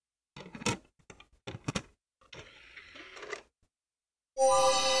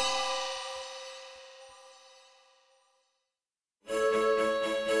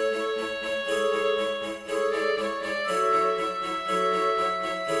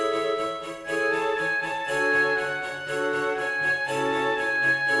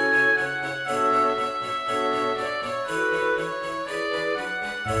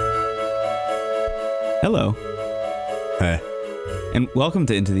Hello, Hey. and welcome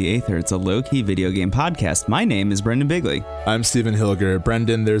to Into the Aether. It's a low-key video game podcast. My name is Brendan Bigley. I'm Stephen Hilger.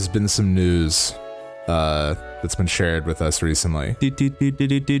 Brendan, there's been some news that's been shared with us recently.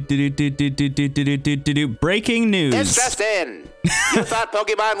 Breaking news. It's just in. You thought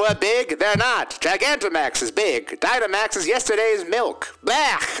Pokemon were big? They're not. Gigantamax is big. Dynamax is yesterday's milk.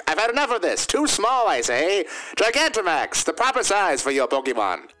 Blech! I've had enough of this. Too small, I say. Gigantamax, the proper size for your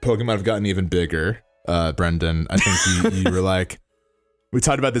Pokemon. Pokemon have gotten even bigger, Brendan. I think you were like, we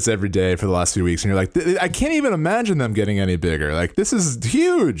talked about this every day for the last few weeks, and you're like, I can't even imagine them getting any bigger. Like, this is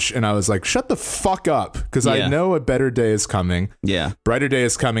huge. And I was like, shut the fuck up, because I know a better day is coming. Yeah. Brighter day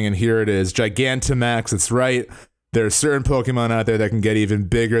is coming, and here it is. Gigantamax, it's right. There are certain Pokemon out there that can get even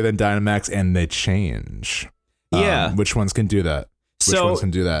bigger than Dynamax, and they change. Yeah. Which ones can do that? Which ones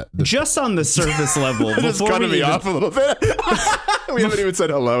can do that? Just on the surface level, Just before cutting me off a little bit. We haven't even said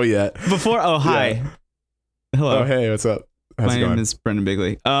hello yet. Hi. Yeah. Hello. Oh, hey, what's up? How's My it going? name is Brendan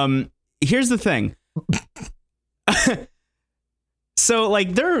Bigley. Here's the thing. So, like,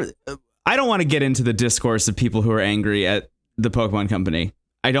 I don't want to get into the discourse of people who are angry at the Pokemon Company.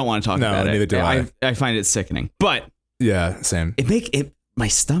 I don't want to talk about it. Neither do I. I find it sickening. But Yeah, same. it my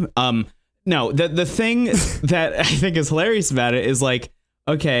stomach. No, the thing that I think is hilarious about it is, like,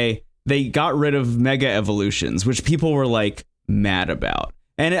 okay, they got rid of Mega Evolutions, which people were like mad about.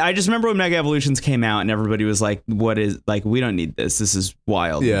 And I just remember when Mega Evolutions came out and everybody was like, what is, like, we don't need this. This is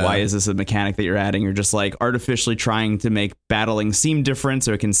wild. Yeah. Why is this a mechanic that you're adding? You're just like artificially trying to make battling seem different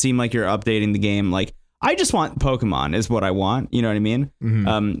so it can seem like you're updating the game. Like, I just want Pokemon is what I want. You know what I mean?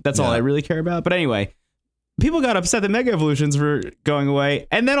 Mm-hmm. That's all I really care about. But anyway, people got upset that Mega Evolutions were going away.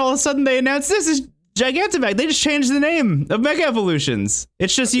 And then all of a sudden they announced this is Gigantamax. They just changed the name of Mega Evolutions.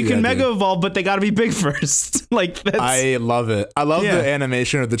 It's just you can Mega Evolve, but they got to be big first. Like, that's, I love it. I love the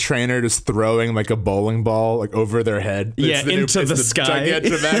animation of the trainer just throwing like a bowling ball like over their head. Into the sky.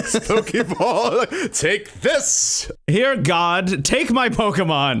 Gigantamax Pokeball. Like, take this. Here, God, take my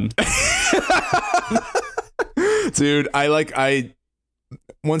Pokemon. Dude, I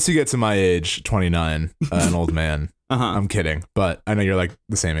once you get to my age, 29, an old man. I'm kidding, but I know you're like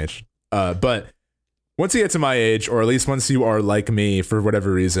the same age. But once you get to my age, or at least once you are like me for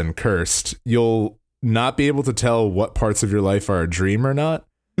whatever reason, cursed, you'll not be able to tell what parts of your life are a dream or not.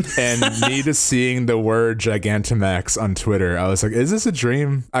 And me just seeing the word Gigantamax on Twitter, I was like, is this a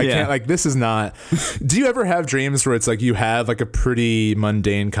dream? I can't, like, this is not. Do you ever have dreams where it's like you have like a pretty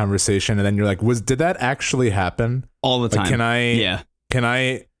mundane conversation and then you're like, did that actually happen? All the time. Like, can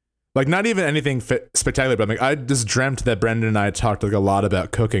I, like, not even anything spectacular, but I'm like, I just dreamt that Brendan and I talked like a lot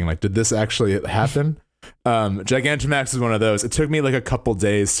about cooking. Like, did this actually happen? Gigantamax is one of those. It took me like a couple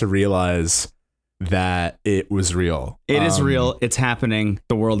days to realize that it was real. It is real. It's happening.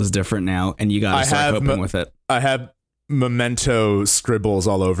 The world is different now, and you gotta start coping with it. I have memento scribbles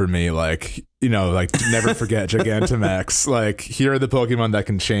all over me, like, you know, like, never forget Gigantamax. Like, here are the Pokemon that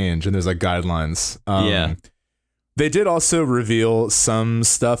can change, and there's like guidelines. They did also reveal some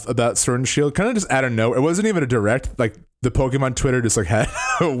stuff about Sword and Shield, kind of just out of nowhere. It wasn't even a direct, like, the Pokemon Twitter just like had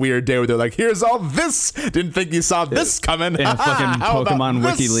a weird day where they're like, here's all this. Didn't think you saw this coming. And fucking Pokemon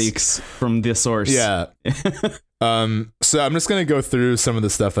WikiLeaks from the source. Yeah. So I'm just going to go through some of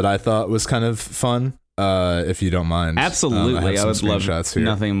the stuff that I thought was kind of fun, if you don't mind. Absolutely. I would love here.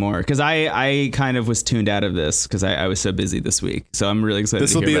 Nothing more. Because I kind of was tuned out of this because I was so busy this week. So I'm really excited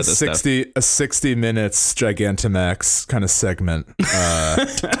to hear about this stuff. This will be a 60 minutes Gigantamax kind of segment.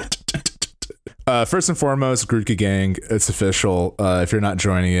 First and foremost, Grookey Gang, it's official. If you're not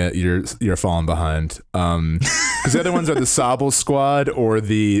joining it, you're falling behind. Because the other ones are the Sobble Squad or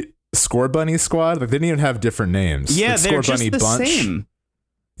the Scorbunny Squad. Like, they didn't even have different names. Yeah, like, they're just the Bunch. same.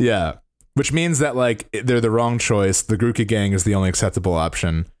 Yeah, which means that, like, they're the wrong choice. The Grookey Gang is the only acceptable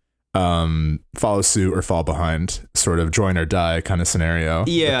option. Follow suit or fall behind, sort of join or die kind of scenario.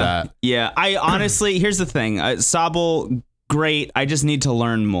 Yeah, yeah. I honestly, here's the thing. Sobble, great. I just need to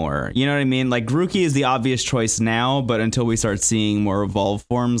learn more. You know what I mean? Like, Grookey is the obvious choice now, but until we start seeing more evolved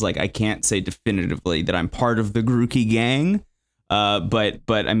forms, like, I can't say definitively that I'm part of the Grookey Gang. But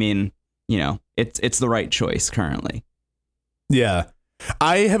I mean, you know, it's the right choice currently. Yeah.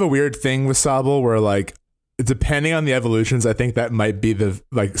 I have a weird thing with Sobble where, like, depending on the evolutions, I think that might be the,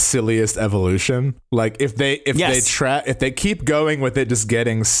 like, silliest evolution. Like, if they keep going with it just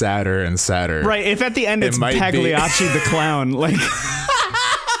getting sadder and sadder. Right. If at the end it's Pagliacci the clown, like,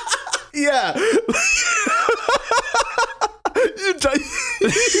 yeah. You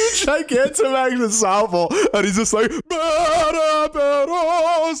Gigantamax and Sobble, and he's just like,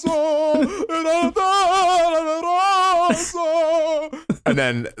 And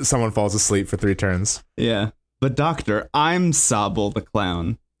then someone falls asleep for 3 turns. Yeah. But doctor, I'm Sobble the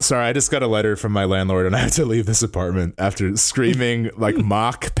clown. Sorry, I just got a letter from my landlord and I have to leave this apartment after screaming like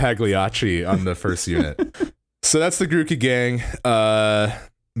mock Pagliacci on the first unit. So that's the Grookey gang.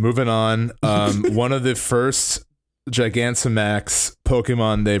 Moving on. One of the first Gigantamax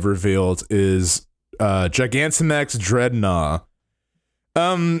Pokemon they've revealed is Gigantamax Dreadnought.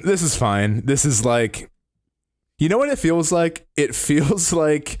 This is fine. This is like, you know what it feels like? It feels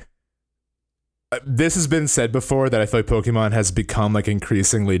like this has been said before that I feel like Pokemon has become like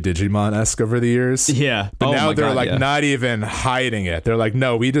increasingly Digimon-esque over the years. Yeah. But now they're not even hiding it. They're like,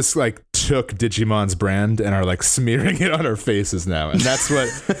 no, we just like took Digimon's brand and are like smearing it on our faces now. And that's what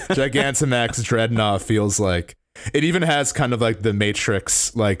Gigantamax Dreadnought feels like. It even has kind of like the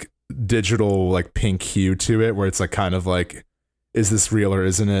Matrix, like digital, like pink hue to it, where it's like kind of like, is this real or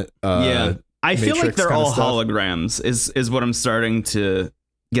isn't it? Yeah. I feel like they're all stuff. holograms is what I'm starting to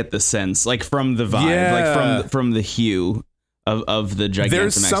get the sense, like from the vibe, like from the hue of the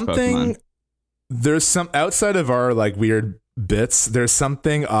Gigantamax Pokemon. There's some outside of our like weird bits, there's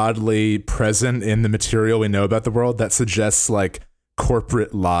something oddly present in the material we know about the world that suggests like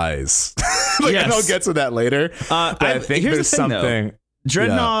corporate lies. Like, yes. and I'll get to that later. But I think there's something.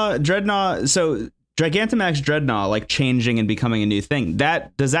 Dreadnought. So Gigantamax Dreadnought, like changing and becoming a new thing.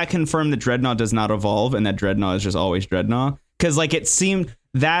 Does that confirm that Dreadnought does not evolve and that Dreadnought is just always Dreadnought? Because like it seemed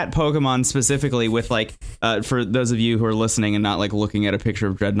that Pokemon specifically with like for those of you who are listening and not like looking at a picture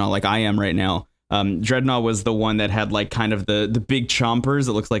of Dreadnought like I am right now. Dreadnought was the one that had like kind of the big chompers.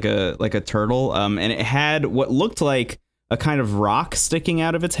 It looks like a turtle. And it had what looked like a kind of rock sticking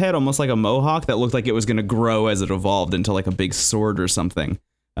out of its head, almost like a mohawk that looked like it was going to grow as it evolved into like a big sword or something.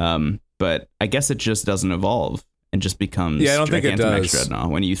 But I guess it just doesn't evolve and just becomes I don't think it does. Dreadnought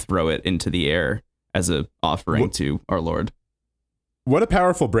when you throw it into the air as a offering to our Lord. What a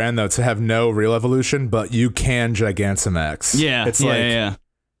powerful brand, though, to have no real evolution, but you can Gigantamax. Yeah, it's like,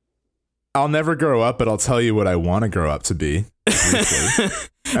 I'll never grow up, but I'll tell you what I want to grow up to be.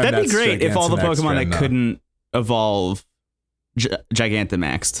 That'd be great if all the Pokemon that couldn't evolve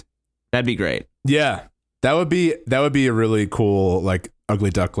Gigantamaxed. That'd be great. Yeah, that would be a really cool like ugly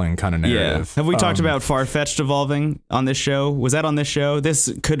duckling kind of narrative. Yeah. Have we talked about Farfetch'd evolving on this show? Was that on this show?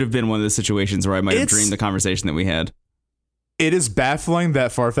 This could have been one of the situations where I might have dreamed the conversation that we had. It is baffling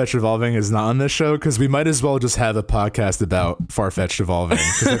that Farfetch'd evolving is not on this show because we might as well just have a podcast about Farfetch'd evolving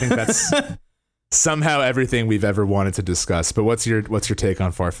because I think that's somehow everything we've ever wanted to discuss. But what's your take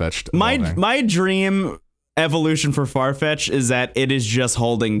on Farfetch'd evolving? My dream evolution for Farfetch is that it is just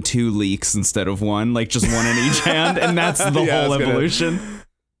holding 2 leaks instead of 1, like just 1 in each hand, and that's the whole evolution.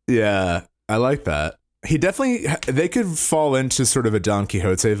 Yeah, I like that. They could fall into sort of a Don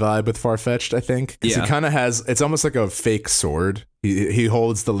Quixote vibe with Farfetch'd, I think. Because he kind of has, it's almost like a fake sword. He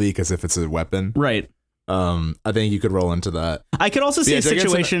holds the leak as if it's a weapon. Right. I think you could roll into that. I could also see a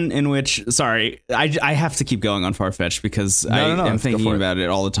situation in which, sorry, I have to keep going on Farfetch'd because I'm thinking about it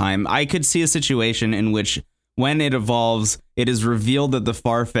all the time. I could see a situation in which when it evolves, it is revealed that the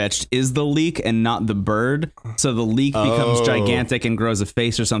Farfetch'd is the leak and not the bird. So the leak becomes gigantic and grows a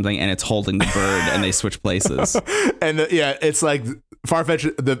face or something, and it's holding the bird, and they switch places. And it's like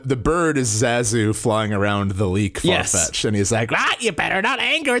Farfetch'd, the bird is Zazu flying around the leak Farfetch'd, and he's like, you better not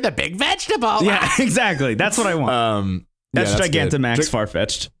anger the big vegetable. Yeah, exactly. That's what I want. That's Gigantamax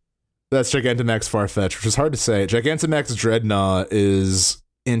Farfetch'd. That's Gigantamax Farfetch'd, which is hard to say. Gigantamax Dreadnought is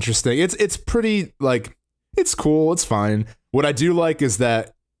interesting. It's pretty like. It's cool. It's fine. What I do like is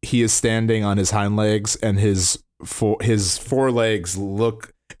that he is standing on his hind legs and his forelegs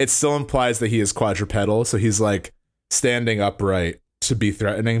look. It still implies that he is quadrupedal, so he's like standing upright to be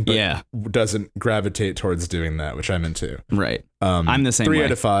threatening, but doesn't gravitate towards doing that, which I'm into. Right. I'm the same. 3 way.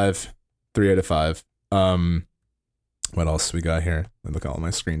 out of 5. 3 out of 5. What else we got here? Let me look at all my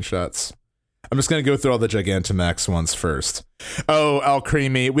screenshots. I'm just gonna go through all the Gigantamax ones first. Oh,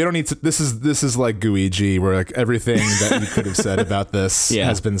 Alcremie. We don't need to. This is like Guiji, where like everything that you could have said about this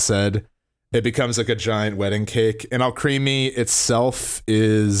has been said. It becomes like a giant wedding cake. And Alcremie itself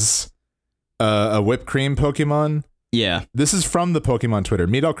is a whipped cream Pokemon. Yeah. This is from the Pokemon Twitter.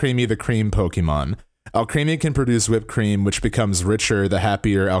 Meet Alcremie, the cream Pokemon. Alcremie can produce whipped cream, which becomes richer the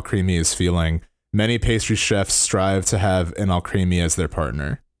happier Alcremie is feeling. Many pastry chefs strive to have an Alcremie as their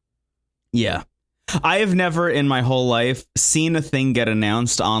partner. Yeah. I have never in my whole life seen a thing get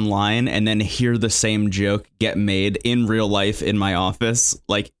announced online and then hear the same joke get made in real life in my office,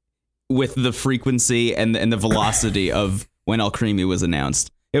 like with the frequency and the velocity of when Alcremie was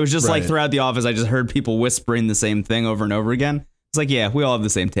announced. It was just like throughout the office, I just heard people whispering the same thing over and over again. It's like, yeah, we all have the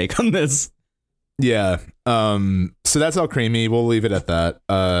same take on this. Yeah. So that's Alcremie. We'll leave it at that.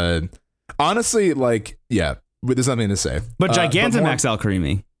 Honestly, like, yeah, there's nothing to say. But Gigantamax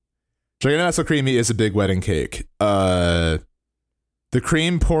Alcremie. Gigantamax Alcremie is a big wedding cake. The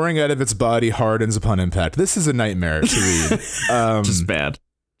cream pouring out of its body hardens upon impact. This is a nightmare to read. Just bad.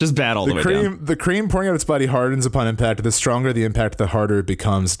 Just bad all the way down. The cream pouring out of its body hardens upon impact. The stronger the impact, the harder it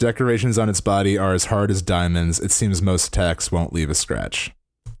becomes. Decorations on its body are as hard as diamonds. It seems most attacks won't leave a scratch.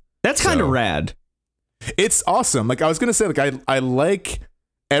 That's kind of rad. It's awesome. Like, I was going to say, like, I like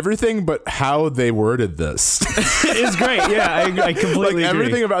everything, but how they worded this is great. Yeah, I completely like, agree.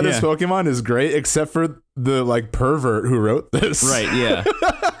 everything about this Pokemon is great, except for the, like, pervert who wrote this. Right, yeah.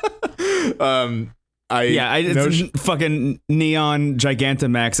 It's fucking Neon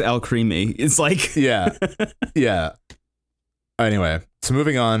Gigantamax Alcremie. It's like yeah. Anyway, so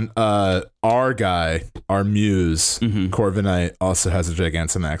moving on, our guy, our muse, Corviknight, also has a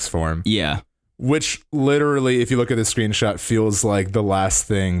Gigantamax form. Yeah. Which literally, if you look at the screenshot, feels like the last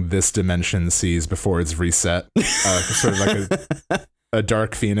thing this dimension sees before it's reset. Sort of like a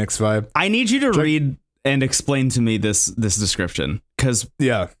Dark Phoenix vibe. I need you to read and explain to me this description, because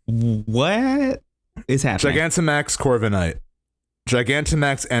what is happening? Gigantamax Corviknight.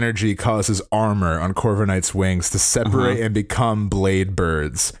 Gigantamax energy causes armor on Corviknight's wings to separate and become blade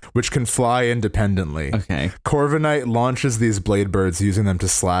birds, which can fly independently. Okay. Corviknight launches these blade birds, using them to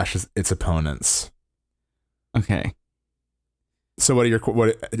slash its opponents. Okay. So what are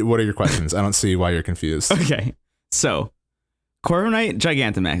your questions? I don't see why you're confused. Okay. So Corviknight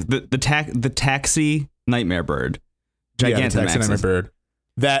Gigantamax, the taxi nightmare bird. Gigantamax. The taxi nightmare bird.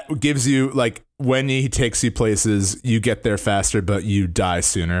 That gives you, like, when he takes you places, you get there faster, but you die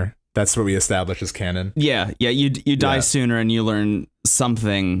sooner. That's what we established as canon. Yeah, you die sooner, and you learn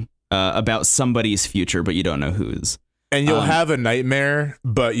something about somebody's future, but you don't know whose. And you'll have a nightmare,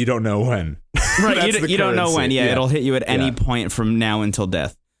 but you don't know when. Right, you don't know when. Yeah, it'll hit you at any point from now until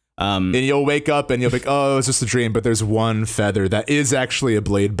death. And you'll wake up and you'll be like, oh, it was just a dream, but there's one feather that is actually a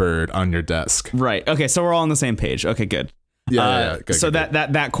blade bird on your desk. Right. Okay, so we're all on the same page. Okay, good. Good.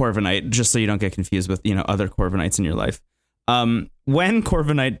 That Corviknight, just so you don't get confused with, other Corviknights in your life. When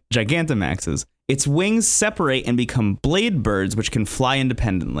Corviknight Gigantamaxes, its wings separate and become blade birds, which can fly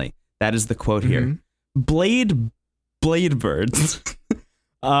independently. That is the quote here. Blade birds.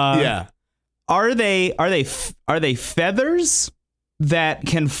 Are they feathers that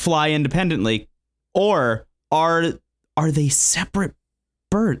can fly independently, or are they separate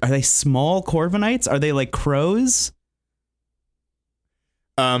birds? Are they small Corviknights? Are they like crows?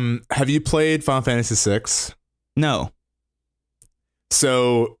 Have you played Final Fantasy VI? No.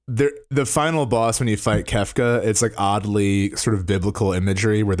 So the final boss, when you fight Kefka, it's like oddly sort of biblical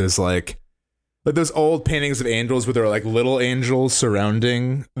imagery where there's like those old paintings of angels where there are like little angels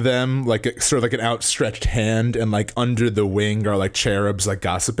surrounding them, like sort of like an outstretched hand, and like under the wing are like cherubs like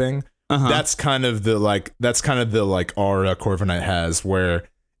gossiping. That's kind of the aura Corviknight has, where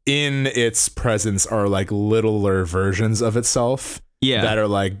in its presence are like littler versions of itself. Yeah, that are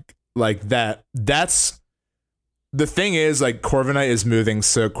like that. That's the thing, is like Corviknight is moving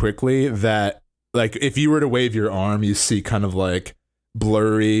so quickly that, like, if you were to wave your arm, you see kind of like a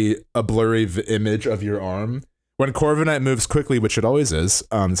blurry image of your arm. When Corviknight moves quickly, which it always is,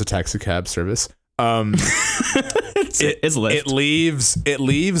 it's a taxi cab service. It's Lyft. It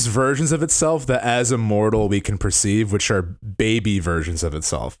leaves versions of itself that as a mortal we can perceive, which are baby versions of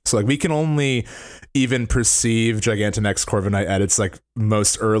itself. So like we can only even perceive Gigantamax Corviknight at its like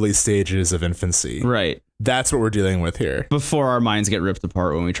most early stages of infancy. Right. That's what we're dealing with here. Before our minds get ripped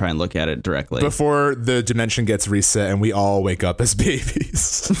apart when we try and look at it directly. Before the dimension gets reset and we all wake up as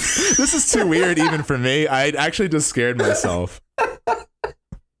babies. This is too weird even for me. I actually just scared myself.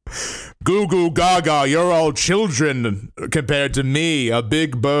 Goo goo gaga, you're all children compared to me, a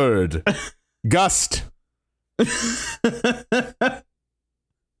big bird. Gust.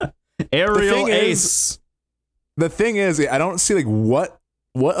 Aerial ace. The thing is, I don't see like what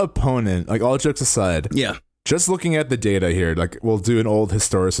opponent, like all jokes aside. Yeah. Just looking at the data here, like we'll do an old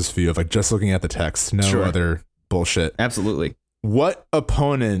historicist view of like just looking at the text, no other bullshit. Absolutely. What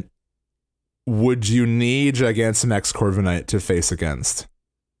opponent would you need Gigantamax Corviknight to face against?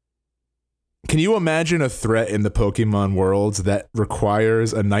 Can you imagine a threat in the Pokemon world that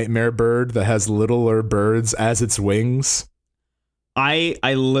requires a nightmare bird that has littler birds as its wings? I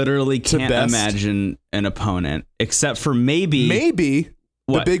literally can't imagine an opponent except for maybe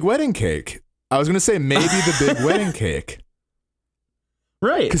the big wedding cake. I was going to say maybe the big wedding cake.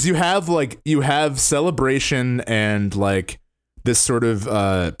 Right. Because you have celebration and like this sort of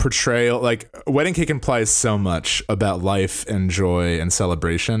portrayal. Like wedding cake implies so much about life and joy and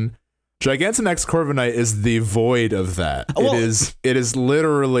celebration. Gigantamax Corviknight is the void of that. Well, it is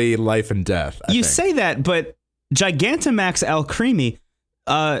literally life and death. I think. Say that, but Gigantamax Alcremie,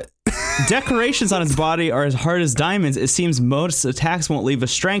 decorations on its body are as hard as diamonds. It seems most attacks won't leave a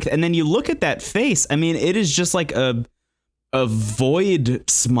strength. And then you look at that face. I mean, it is just like a void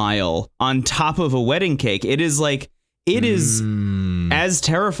smile on top of a wedding cake. It is like, it is as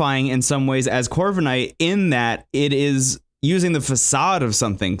terrifying in some ways as Corviknight, in that it is using the facade of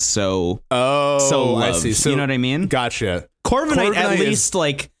something so loved. I see. So, you know what I mean? Gotcha. Corviknight at least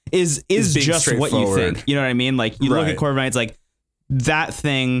is just what you think. You know what I mean? Like, you look at Corviknight, it's like, that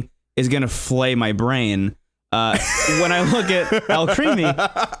thing is gonna flay my brain. When I look at Alcremie,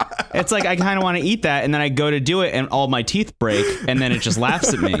 it's like I kind of want to eat that, and then I go to do it, and all my teeth break, and then it just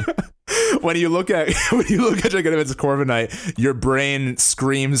laughs at me. When you look at Gigantamax Corviknight, your brain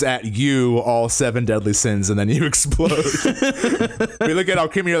screams at you all 7 deadly sins, and then you explode. When you look at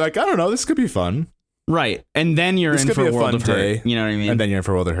Alcremie, you're like, I don't know, this could be fun. Right, and then you're in for a world of hurt. You know what I mean? And then you're in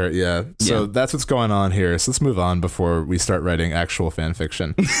for a world of hurt. Yeah. So that's what's going on here. So let's move on before we start writing actual fan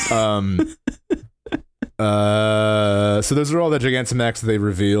fiction. So those are all the Gigantamax that they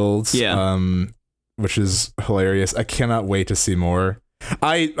revealed. Yeah. Which is hilarious. I cannot wait to see more.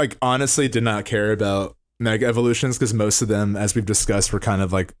 I honestly did not care about Mega Evolutions because most of them, as we've discussed, were kind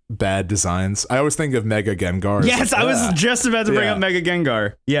of like bad designs. I always think of Mega Gengar. Yes, I was just about to bring up Mega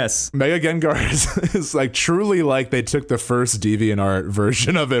Gengar. Yes. Mega Gengar is like truly like they took the first DeviantArt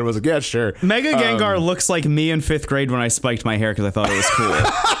version of it and was like, yeah, sure. Mega Gengar looks like me in 5th grade when I spiked my hair because I thought it was cool.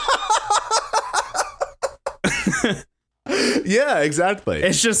 Yeah, exactly.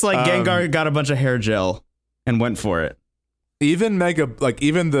 It's just like Gengar got a bunch of hair gel and went for it. Even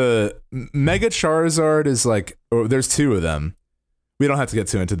the Mega Charizard is like, there's 2 of them. We don't have to get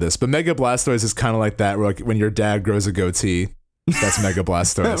too into this, but Mega Blastoise is kind of like that, where like when your dad grows a goatee, that's Mega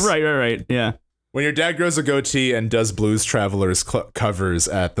Blastoise. Right. Yeah. When your dad grows a goatee and does Blues Travelers covers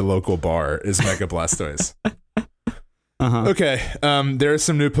at the local bar is Mega Blastoise. Okay, there are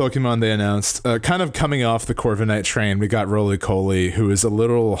some new Pokemon they announced. Kind of coming off the Corviknight train, we got Roly-Coly, who is a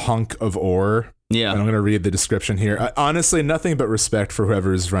little hunk of ore. Yeah. And I'm going to read the description here. Honestly, nothing but respect for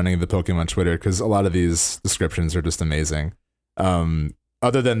whoever's running the Pokemon Twitter, because a lot of these descriptions are just amazing.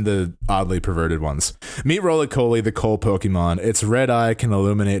 Other than the oddly perverted ones. Meet Roly-Coly, the coal Pokemon. Its red eye can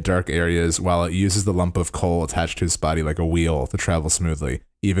illuminate dark areas while it uses the lump of coal attached to its body like a wheel to travel smoothly,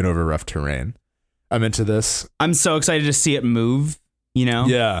 even over rough terrain. I'm into this. I'm so excited to see it move, you know?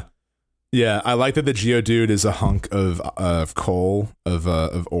 Yeah. I like that the Geodude is a hunk of coal,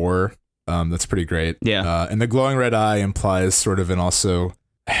 of ore. That's pretty great. Yeah. And the glowing red eye implies sort of an also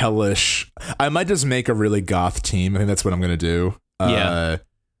hellish. I might just make a really goth team. I think that's what I'm going to do.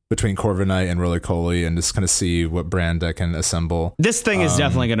 Between Corviknight and Roly-Coly, and just kind of see what brand I can assemble. This thing is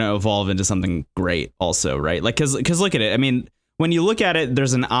definitely going to evolve into something great also, right? Like, because look at it. I mean, when you look at it,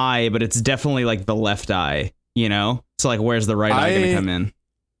 there's an eye, but it's definitely like the left eye, you know? So like, where's the right eye going to come in?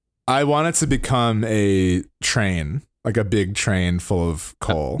 I want it to become a train, like a big train full of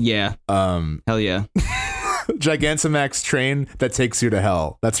coal. Yeah. Hell yeah. Gigantamax train that takes you to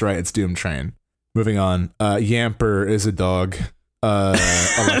hell. That's right. It's Doom Train. Moving on. Yamper is a dog.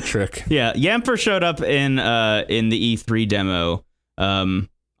 Electric. Yeah. Yamper showed up in the E3 demo on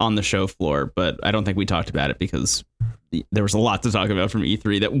the show floor, but I don't think we talked about it because there was a lot to talk about from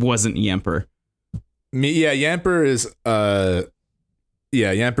E3 that wasn't Yamper. Yamper is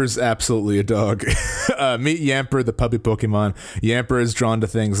Yamper's absolutely a dog. Meet Yamper, the puppy Pokemon. Yamper is drawn to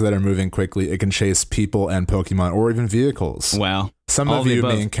things that are moving quickly. It can chase people and Pokemon, or even vehicles. Wow. Some of you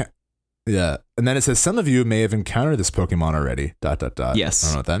may and then it says some of you may have encountered this Pokemon already. ... Yes. I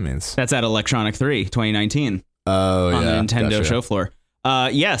don't know what that means. That's at Electronic 3 2019. Oh, on yeah. the Nintendo show floor.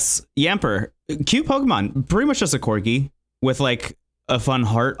 Yes, Yamper, cute Pokemon, pretty much just a corgi with like a fun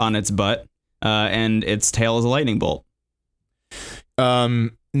heart on its butt, and its tail is a lightning bolt. Now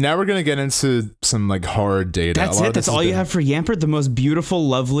we're gonna get into some like hard data. That's it. That's all you have for Yamper, the most beautiful,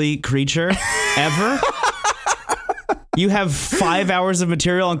 lovely creature ever. You have 5 hours of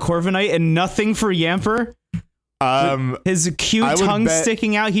material on Corviknight and nothing for Yamper. His cute tongue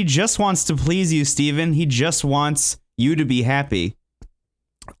sticking out. He just wants to please you, Steven. He just wants you to be happy.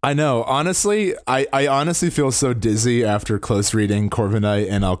 I know. Honestly, I honestly feel so dizzy after close reading Corviknight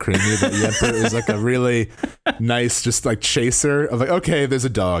and Alcremie that Yamper is like a really nice, just like chaser of like, okay, there's a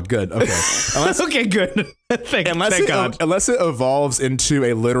dog. Good. Okay. Okay, good. Thank God. Unless it evolves into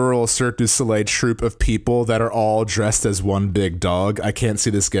a literal Cirque du Soleil troupe of people that are all dressed as one big dog, I can't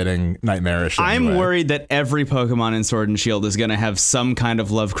see this getting nightmarish. I'm worried that every Pokemon in Sword and Shield is going to have some kind of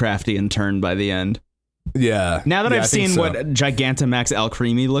Lovecraftian turn by the end. Yeah. Now that I've seen what Gigantamax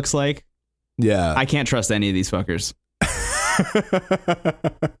Alcremie looks like, Yeah. I can't trust any of these fuckers.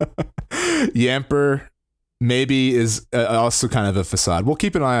 Yamper maybe is also kind of a facade. We'll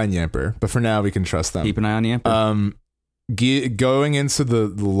keep an eye on Yamper, but for now we can trust them. Keep an eye on Yamper. Going into the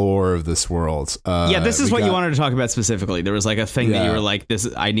lore of this world. This is what you wanted to talk about specifically. There was like a thing that you were like, "This,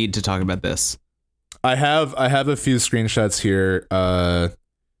 I need to talk about this." I have a few screenshots here.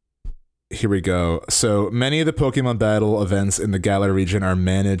 Here we go. So many of the Pokemon battle events in the Galar region are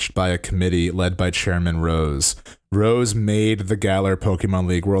managed by a committee led by Chairman Rose. Rose made the Galar Pokemon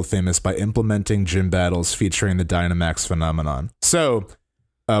League world famous by implementing gym battles featuring the Dynamax phenomenon. So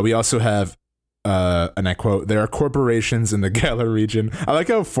we also have, and I quote, "There are corporations in the Galar region." I like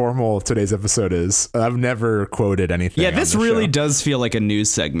how formal today's episode is. I've never quoted anything. Yeah, this really does feel like a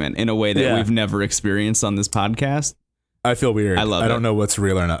news segment in a way that we've never experienced on this podcast. I feel weird. I don't know what's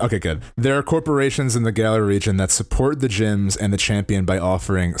real or not. Okay, good. There are corporations in the Galar region that support the gyms and the champion by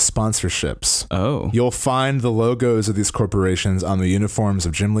offering sponsorships. Oh. You'll find the logos of these corporations on the uniforms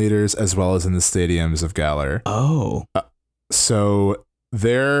of gym leaders as well as in the stadiums of Galar. Oh. So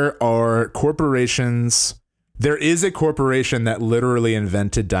there are corporations. There is a corporation that literally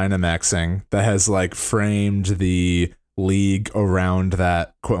invented Dynamaxing that has like framed the league around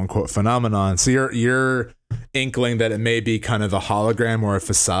that quote unquote phenomenon. So you're inkling that it may be kind of a hologram or a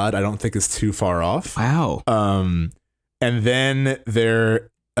facade. I don't think is too far off. Wow. And then there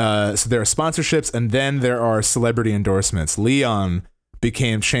are sponsorships, and then there are celebrity endorsements. Leon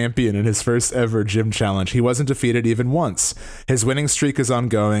became champion in his first ever gym challenge. He wasn't defeated even once. His winning streak is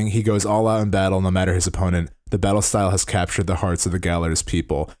ongoing. He goes all out in battle no matter his opponent. The battle style has captured the hearts of the Galar's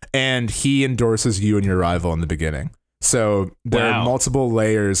people. And he endorses you and your rival in the beginning. So there are multiple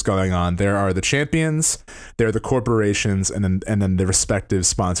layers going on. There are the champions, there are the corporations, and then the respective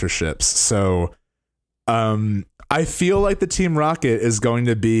sponsorships. So I feel like the Team Rocket is going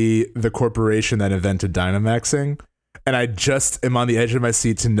to be the corporation that invented Dynamaxing. And I just am on the edge of my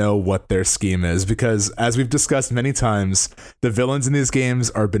seat to know what their scheme is, because as we've discussed many times, the villains in these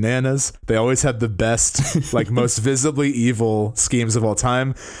games are bananas. They always have the best, like most visibly evil schemes of all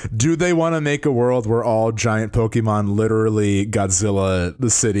time. Do they want to make a world where all giant Pokemon literally Godzilla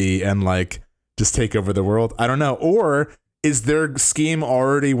the city and like just take over the world? I don't know. Or is their scheme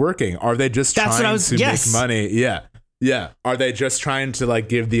already working? Are they just trying to make money? Yeah. Yeah. Are they just trying to like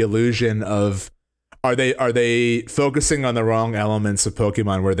give the illusion of... Are they focusing on the wrong elements of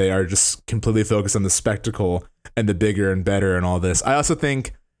Pokemon where they are just completely focused on the spectacle and the bigger and better and all this? I also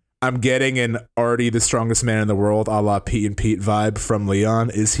think I'm getting an already the strongest man in the world a la Pete and Pete vibe from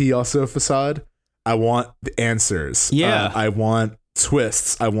Leon. Is he also a facade? I want the answers. Yeah. I want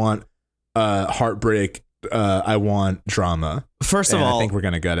twists. I want heartbreak. I want drama. First of all, I think we're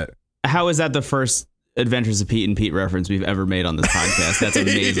going to get it. How is that the first Adventures of Pete and Pete reference we've ever made on this podcast? That's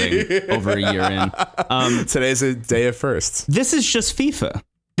amazing. Over a year in. Today's a day of firsts. This is just FIFA.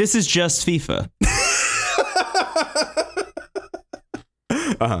 This is just FIFA.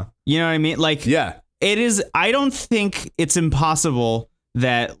 You know what I mean? Like, yeah, it is. I don't think it's impossible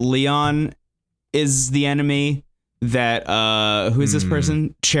that Leon is the enemy. That who is this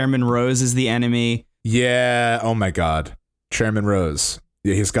person? Chairman Rose is the enemy. Yeah. Oh my God. Chairman Rose.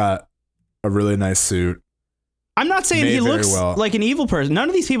 Yeah, he's got a really nice suit. I'm not saying he looks like an evil person. None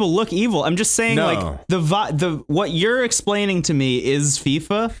of these people look evil. I'm just saying like the what you're explaining to me is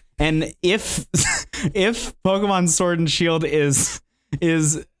FIFA, and if Pokemon Sword and Shield is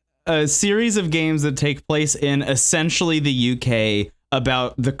a series of games that take place in essentially the UK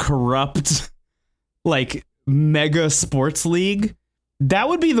about the corrupt like mega sports league, that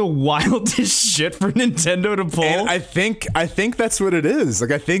would be the wildest shit for Nintendo to pull. And I think that's what it is. Like,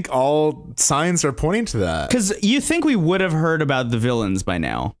 I think all signs are pointing to that. Because you think we would have heard about the villains by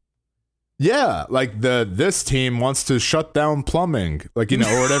now. Yeah, like this team wants to shut down plumbing, like, you know,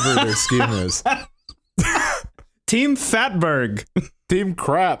 or whatever their scheme is. Team Fatberg. Team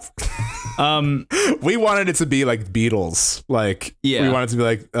crap. We wanted it to be like Beatles. Like, we wanted it to be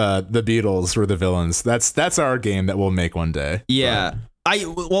like the Beatles were the villains. That's our game that we'll make one day. Yeah.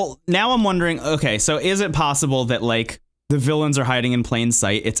 Well, now I'm wondering, okay, so is it possible that like the villains are hiding in plain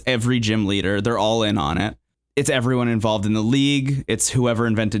sight? It's every gym leader. They're all in on it. It's everyone involved in the league. It's whoever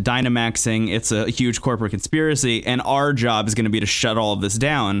invented Dynamaxing. It's a huge corporate conspiracy. And our job is going to be to shut all of this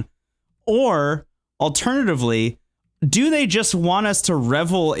down. Or alternatively, do they just want us to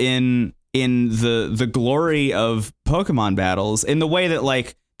revel in the glory of Pokemon battles in the way that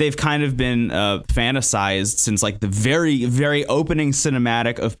like they've kind of been fantasized since like the very, very opening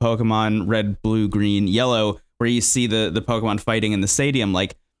cinematic of Pokemon Red, Blue, Green, Yellow, where you see the Pokemon fighting in the stadium?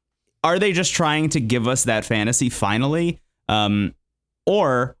 Like, are they just trying to give us that fantasy finally?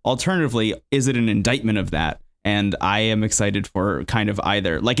 Or alternatively, is it an indictment of that? And I am excited for kind of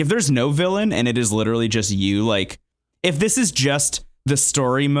either. Like, if there's no villain and it is literally just you, like, if this is just the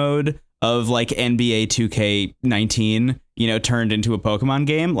story mode of like NBA 2K19, you know, turned into a Pokemon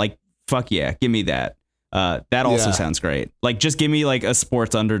game, like, fuck yeah, give me that. That also sounds great. Like, just give me like a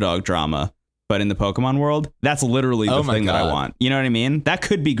sports underdog drama, but in the Pokemon world. That's literally the thing that I want. You know what I mean? That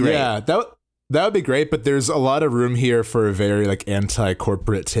could be great. Yeah, that would be great, but there's a lot of room here for a very like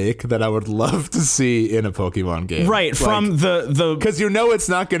anti-corporate take that I would love to see in a Pokemon game. Right, like, from the because you know it's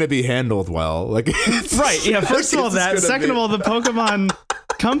not going to be handled well. Like, right, yeah. First of all, that. Second of all, the Pokemon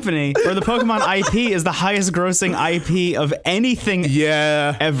company or the Pokemon IP is the highest grossing IP of anything.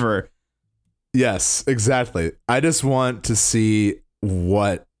 Ever. Yes, exactly. I just want to see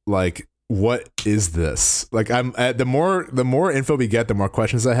what is this? Like, I'm the more info we get, the more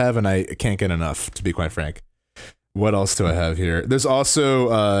questions I have, and I can't get enough, to be quite frank. What else do I have here? There's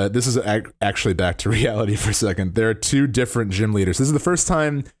also this is actually back to reality for a second. There are 2 different gym leaders. This is the first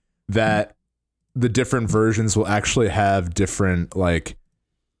time that the different versions will actually have different like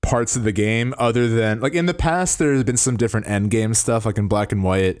parts of the game, other than like in the past there's been some different end game stuff, like in Black and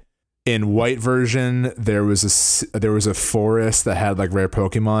White. In White version, there was a forest that had like rare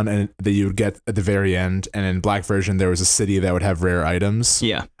Pokemon and that you would get at the very end, and in Black version there was a city that would have rare items.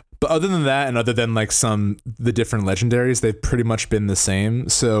 Yeah. But other than that, and other than like the different legendaries, they've pretty much been the same.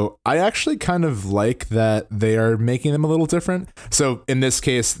 So I actually kind of like that they are making them a little different. So in this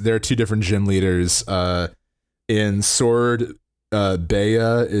case, there are 2 different gym leaders. In Sword, Bea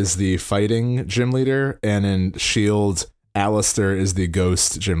is the fighting gym leader, and in Shield, Alistair is the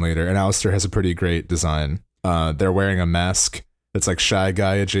ghost gym leader, and Alistair has a pretty great design. They're wearing a mask that's like Shy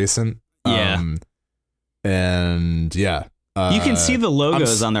Guy adjacent. Yeah. And yeah. You can see the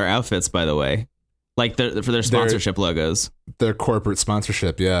logos on their outfits, by the way. Like for their sponsorship logos. Their corporate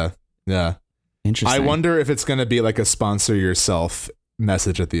sponsorship, yeah. Yeah. Interesting. I wonder if it's going to be like a sponsor yourself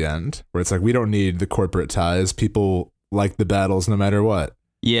message at the end, where it's like, we don't need the corporate ties. People like the battles no matter what.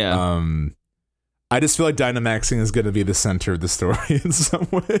 Yeah. I just feel like Dynamaxing is going to be the center of the story in some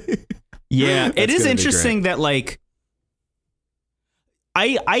way. Yeah, it is interesting that like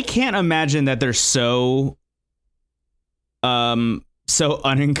I can't imagine that they're so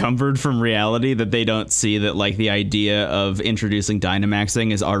unencumbered from reality that they don't see that like the idea of introducing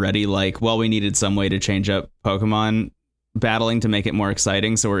Dynamaxing is already like, well, we needed some way to change up Pokemon battling to make it more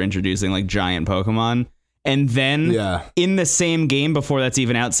exciting, so we're introducing like giant Pokemon. And then in the same game before that's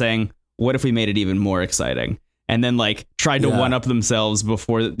even out saying, what if we made it even more exciting? And then like tried to one up themselves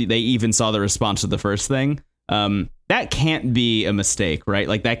before they even saw the response to the first thing. That can't be a mistake, right?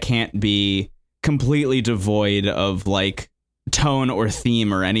 Like that can't be completely devoid of like tone or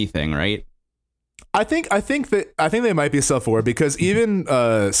theme or anything, right? I think they might be self-aware, because even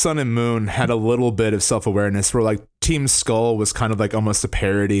Sun and Moon had a little bit of self-awareness where like Team Skull was kind of like almost a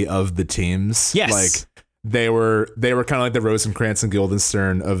parody of the teams. Yes. Like they were kind of like the Rosencrantz and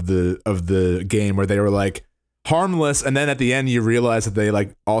Guildenstern of the game, where they were like harmless, and then at the end you realize that they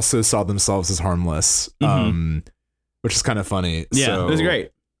like also saw themselves as harmless, which is kind of funny. Yeah, so, it was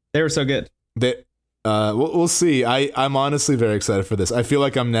great. They were so good. We'll see. I'm honestly very excited for this. I feel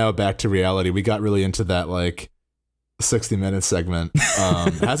like I'm now back to reality. We got really into that like 60-minute segment.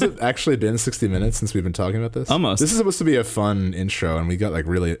 Has it actually been 60 minutes since we've been talking about this? Almost. This is supposed to be a fun intro, and we got like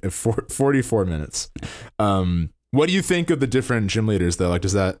really 44 minutes. What do you think of the different gym leaders though? Like,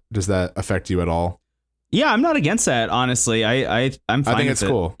 does that affect you at all? Yeah, I'm not against that, honestly. I'm fine. I think with it's it.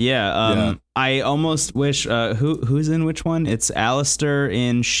 cool. Yeah. I almost wish who's in which one? It's Alistair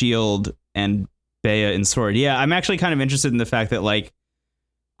in Shield and Bea in Sword. Yeah, I'm actually kind of interested in the fact that like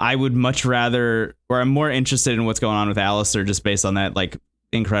I would much rather, or I'm more interested in what's going on with Alistair just based on that like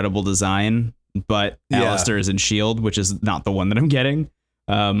incredible design. But Alistair is in Shield, which is not the one that I'm getting.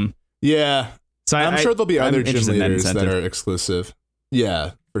 Yeah. So I'm sure there'll be other gym leaders that are exclusive.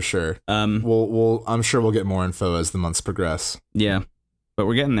 Yeah, for sure. I'm sure we'll get more info as the months progress. Yeah, but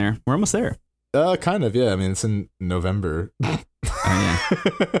we're getting there. We're almost there. Kind of. Yeah. I mean, it's in November. Yeah.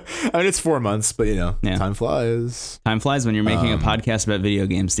 I mean, it's 4 months, but time flies. Time flies when you're making a podcast about video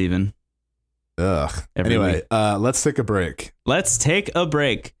games, Steven. Ugh. Anyway, let's take a break. Let's take a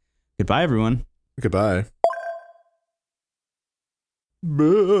break. Goodbye, everyone. Goodbye.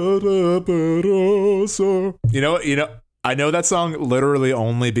 I know that song literally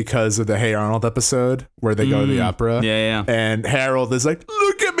only because of the Hey Arnold episode where they go to the opera. Yeah. And Harold is like,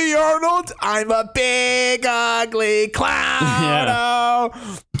 look at me, Arnold. I'm a big, ugly clown.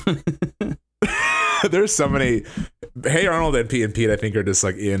 Yeah. There's so many. Hey Arnold and Pete, I think, are just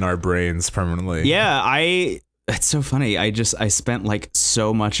like in our brains permanently. Yeah, It's so funny. I spent like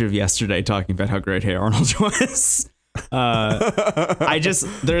so much of yesterday talking about how great Hey Arnold was.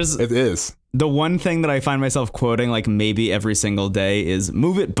 It is. The one thing that I find myself quoting like maybe every single day is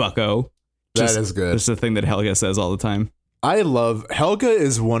 "Move it, Bucko." That is good. It's the thing that Helga says all the time. I love Helga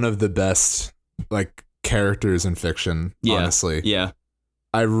is one of the best like characters in fiction. Honestly, yeah.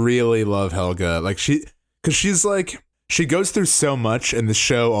 I really love Helga. Like because she's like she goes through so much, and the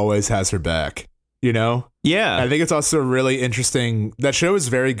show always has her back. You know? Yeah. I think it's also really interesting. That show is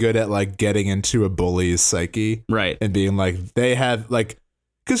very good at like getting into a bully's psyche. Right. And being like, they have like,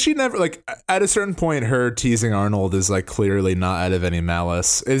 because she never, like, at a certain point, her teasing Arnold is like clearly not out of any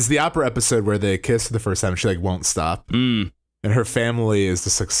malice. Is the opera episode where they kiss for the first time. She like won't stop. Mm. And her family is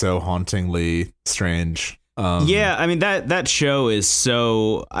just like so hauntingly strange. Yeah. I mean, that show is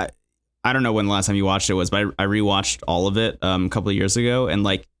so, I don't know when the last time you watched it was, but I rewatched all of it a couple of years ago. And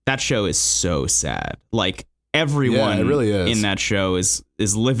like, that show is so sad. Like everyone it really is. in that show is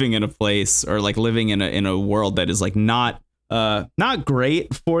living in a place or like living in a world that is like not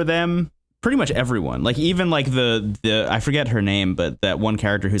great for them. Pretty much everyone. Like even like the I forget her name, but that one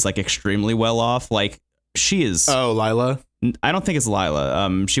character who's like extremely well off. Like she is. Oh, Lila. I don't think it's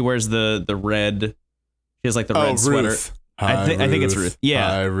Lila. She wears the red. She has like the red sweater. Ruth. I think it's Ruth. Yeah.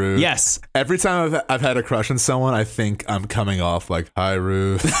 Hi, Ruth. Yes. Every time I've had a crush on someone, I think I'm coming off like, hi,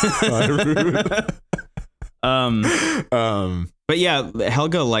 Ruth. Hi, Ruth. But yeah,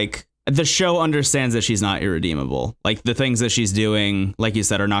 Helga, like the show understands that she's not irredeemable. Like the things that she's doing, like you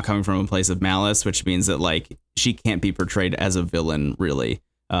said, are not coming from a place of malice, which means that like she can't be portrayed as a villain, really.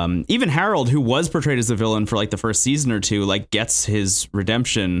 Even Harold, who was portrayed as a villain for like the first season or two, like gets his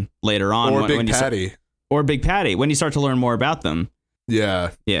redemption later on. Or Big Patty. Or Big Patty, when you start to learn more about them.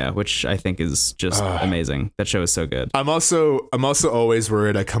 Yeah. Yeah, which I think is just amazing. That show is so good. I'm also always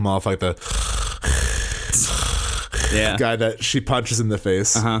worried I come off like the guy that she punches in the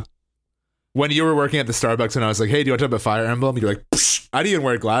face. Uh-huh. When you were working at the Starbucks and I was like, hey, do you want to talk about Fire Emblem? You're like, psh, I didn't even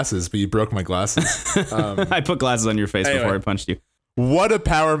wear glasses, but you broke my glasses. I put glasses on your face before I punched you. What a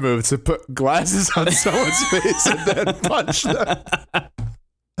power move to put glasses on someone's face and then punch them.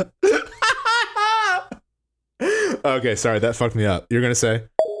 Okay, sorry, that fucked me up. You're gonna say,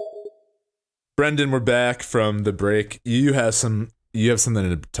 Brendan, we're back from the break. You have something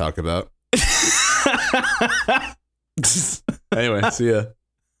to talk about. Anyway, see ya.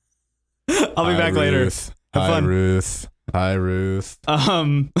 I'll be back later. Have fun. Ruth. Hi, Ruth.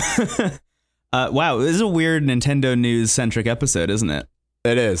 Wow, this is a weird Nintendo news centric episode, isn't it?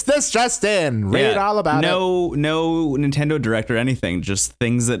 It is. This just in. Read all about it. No Nintendo Direct or anything. Just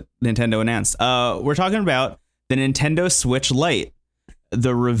things that Nintendo announced. We're talking about the Nintendo Switch Lite,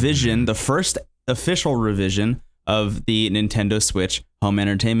 the revision, the first official revision of the Nintendo Switch home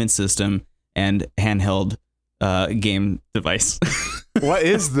entertainment system and handheld game device. What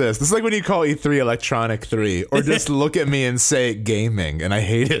is this? This is like when you call E3 Electronic 3 or just look at me and say gaming, and I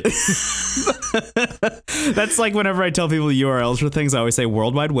hate it. That's like whenever I tell people the URLs for things, I always say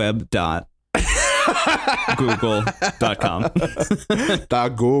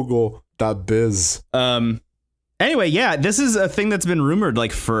worldwideweb.google.com. .google.biz. Anyway, yeah, this is a thing that's been rumored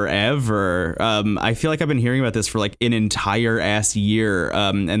like forever. I feel like I've been hearing about this for like an entire ass year.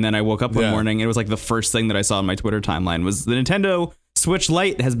 And then I woke up one morning and it was like the first thing that I saw on my Twitter timeline was the Nintendo Switch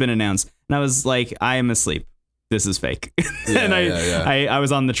Lite has been announced. And I was like, I am asleep. This is fake. And I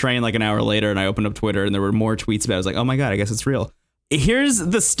was on the train like an hour later and I opened up Twitter and there were more tweets about it. I was like, oh my God, I guess it's real. Here's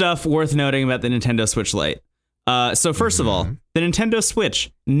the stuff worth noting about the Nintendo Switch Lite. So first of all, the Nintendo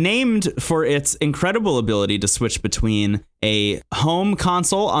Switch, named for its incredible ability to switch between a home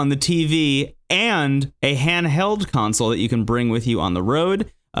console on the TV and a handheld console that you can bring with you on the road.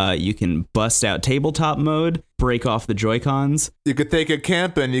 You can bust out tabletop mode, break off the Joy-Cons. You could take it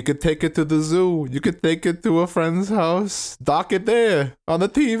camping. You could take it to the zoo. You could take it to a friend's house. Dock it there on the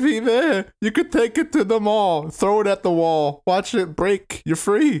TV there. You could take it to the mall. Throw it at the wall. Watch it break. You're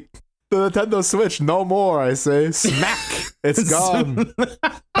free. The Nintendo Switch, no more, I say. Smack! It's gone.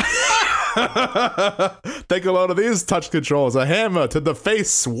 Take a load of these touch controls. A hammer to the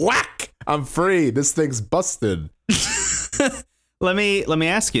face. Whack! I'm free. This thing's busted. Let me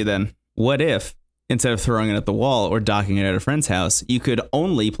ask you then. What if, instead of throwing it at the wall or docking it at a friend's house, you could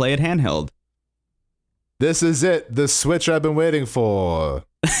only play it handheld? This is it. The Switch I've been waiting for.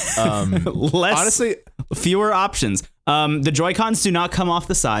 Honestly, fewer options. The Joy-Cons do not come off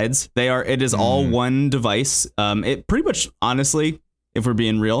the sides. It is all one device. It pretty much, honestly, if we're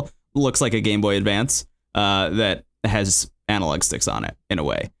being real, looks like a Game Boy Advance that has analog sticks on it in a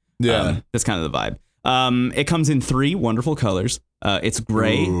way. Yeah. That's kind of the vibe. It comes in 3 wonderful colors. It's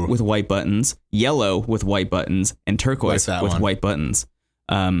gray with white buttons, yellow with white buttons, and turquoise with white buttons.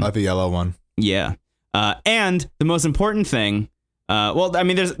 I like the yellow one. Yeah. And the most important thing, well, I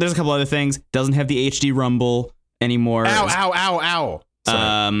mean, there's a couple other things. Doesn't have the HD rumble anymore. Ow.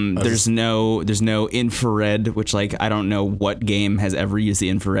 There's no infrared, which like I don't know what game has ever used the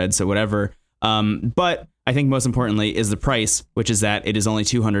infrared, so whatever. But I think most importantly is the price, which is that it is only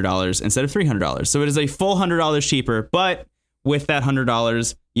 $200 instead of $300. So it is a full $100 cheaper, but with that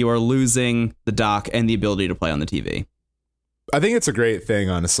 $100, you are losing the dock and the ability to play on the TV. I think it's a great thing,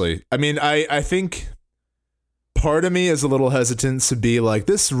 honestly. I mean, I think part of me is a little hesitant to be like,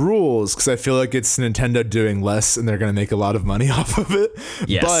 this rules, because I feel like it's Nintendo doing less and they're going to make a lot of money off of it.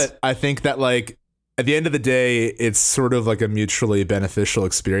 Yes. But I think that like at the end of the day, it's sort of like a mutually beneficial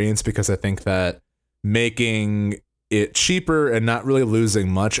experience, because I think that making it cheaper and not really losing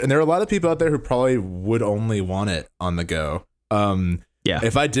much. And there are a lot of people out there who probably would only want it on the go. Yeah.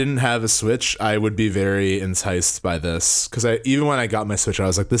 If I didn't have a Switch, I would be very enticed by this, because even when I got my Switch, I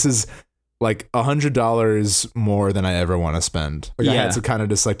was like, this is like $100 more than I ever want to spend. Like I had to kind of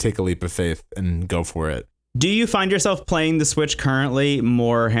just like take a leap of faith and go for it. Do you find yourself playing the Switch currently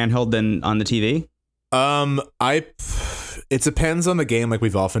more handheld than on the TV? It depends on the game, like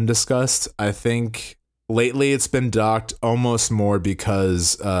we've often discussed. I think lately it's been docked almost more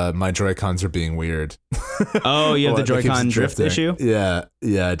because my Joy-Cons are being weird. Oh, you have the Joy-Con drift issue? Yeah,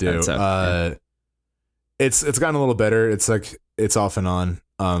 I do. It's gotten a little better. It's like it's off and on.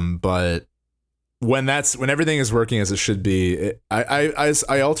 But when everything is working as it should be,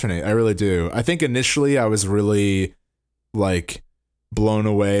 I alternate. I really do. I think initially I was really like blown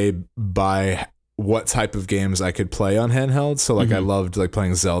away by what type of games I could play on handheld. So like I loved like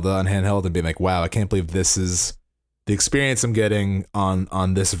playing Zelda on handheld and being like, wow, I can't believe this is the experience I'm getting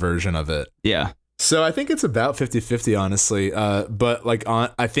on this version of it. Yeah. So I think it's about 50-50, honestly. But like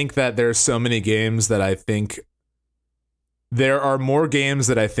I think that there's so many games that I think there are more games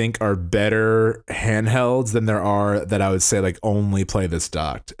that I think are better handhelds than there are that I would say like only play this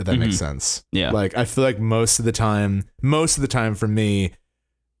docked, if that makes sense. Yeah. Like I feel like most of the time for me,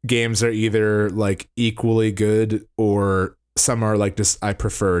 games are either like equally good or some are like just I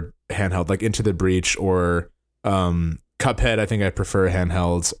prefer handheld, like Into the Breach or Cuphead. I think I prefer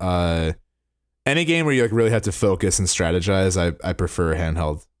handheld. Any game where you like really have to focus and strategize, I prefer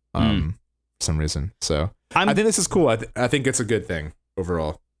handheld for some reason. So I think this is cool. I think it's a good thing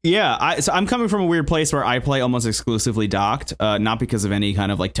overall. Yeah, so I'm coming from a weird place where I play almost exclusively docked, not because of any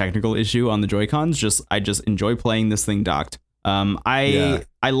kind of like technical issue on the Joy-Cons. I just enjoy playing this thing docked. I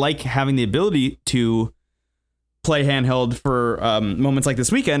like having the ability to play handheld for moments like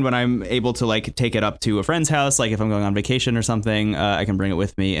this weekend when I'm able to like take it up to a friend's house. Like if I'm going on vacation or something, I can bring it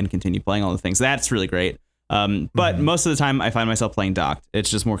with me and continue playing all the things. That's really great. But most of the time I find myself playing docked.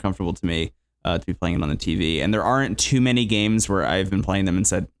 It's just more comfortable to me to be playing it on the TV. And there aren't too many games where I've been playing them and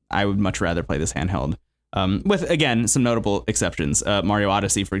said, I would much rather play this handheld. With, again, some notable exceptions. Mario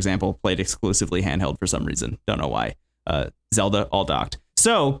Odyssey, for example, played exclusively handheld for some reason. Don't know why. Zelda, all docked.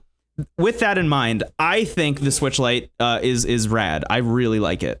 So with that in mind, I think the Switch Lite is rad. I really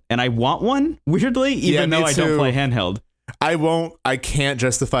like it. And I want one, weirdly, even though I don't play handheld. I can't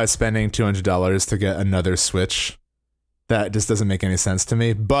justify spending $200 to get another Switch. That just doesn't make any sense to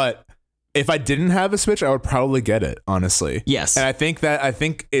me. But if I didn't have a Switch, I would probably get it, honestly. Yes. And I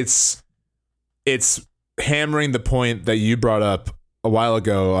think it's hammering the point that you brought up a while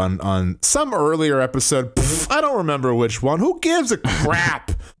ago on some earlier episode. I don't remember which one. Who gives a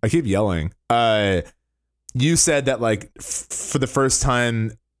crap? I keep yelling. You said that like for the first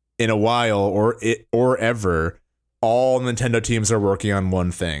time in a while or ever, all Nintendo teams are working on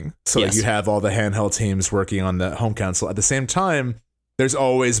one thing. So like you have all the handheld teams working on the home console. At the same time, there's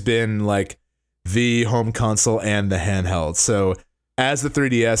always been like the home console and the handheld. So as the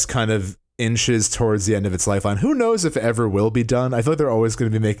 3DS kind of inches towards the end of its lifeline, who knows if it ever will be done. I feel like they're always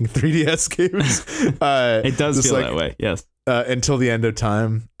going to be making 3DS games. It does feel like, that way, yes. Until the end of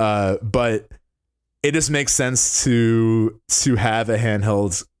time. But it just makes sense to have a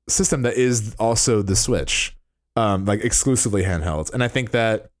handheld system that is also the Switch, like exclusively handheld. And I think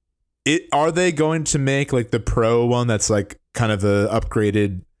that are they going to make like the Pro one that's like kind of the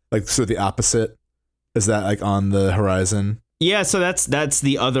upgraded, like sort of the opposite? Is that like on the horizon? Yeah, so that's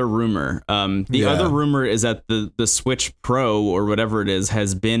the other rumor. The other rumor is that the Switch Pro or whatever it is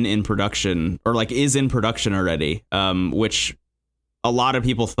has been in production or like is in production already, which a lot of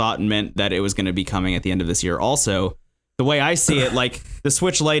people thought meant that it was going to be coming at the end of this year. Also, the way I see it, like the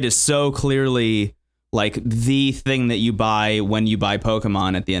Switch Lite is so clearly like the thing that you buy when you buy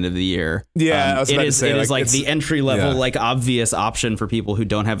Pokemon at the end of the year. Yeah, I was about to say, it is like it's the entry level, like obvious option for people who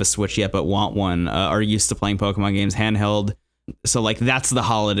don't have a Switch yet but want one, are used to playing Pokemon games handheld. So like that's the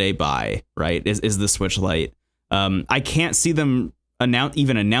holiday buy, right? Is the Switch Lite. I can't see them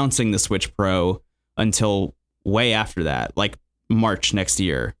announcing the Switch Pro until way after that, like March next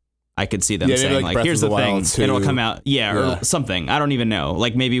year. I could see them saying like here's the thing, it'll come out, or something. I don't even know.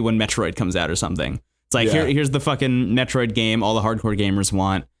 Like maybe when Metroid comes out or something. It's like here's the fucking Metroid game all the hardcore gamers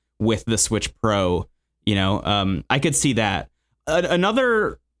want with the Switch Pro. You know, I could see that.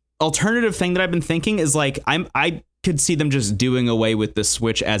 Another alternative thing that I've been thinking is like I could see them just doing away with the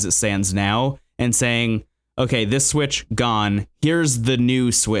Switch as it stands now and saying, okay, this Switch gone. Here's the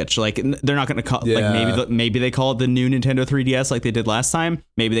new Switch. Like they're not going to call like maybe they call it the new Nintendo 3DS like they did last time.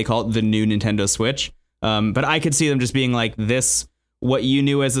 Maybe they call it the new Nintendo Switch. But I could see them just being like, this, what you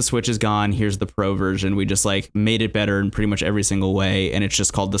knew as the Switch is gone. Here's the Pro version. We just like made it better in pretty much every single way, and it's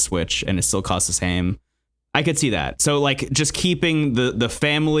just called the Switch, and it still costs the same. I could see that. So like just keeping the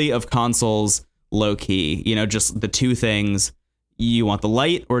family of consoles low key. You know, just the two things. You want the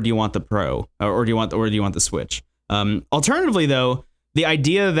Lite or do you want the Pro, or do you want the Switch? Alternatively, though, the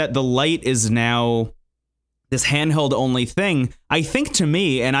idea that the Lite is now this handheld only thing, I think to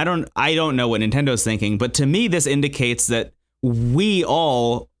me, and I don't know what Nintendo's thinking, but to me, this indicates that we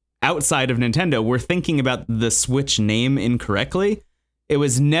all outside of Nintendo were thinking about the Switch name incorrectly. It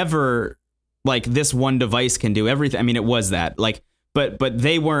was never like this one device can do everything. I mean, it was that like, but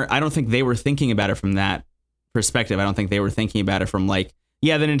they weren't. I don't think they were thinking about it from that perspective. I don't think they were thinking about it from like,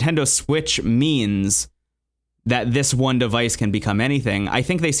 yeah, the Nintendo Switch means that this one device can become anything. I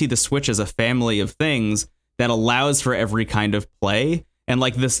think they see the Switch as a family of things that allows for every kind of play. And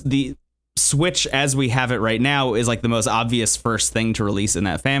like the Switch as we have it right now is like the most obvious first thing to release in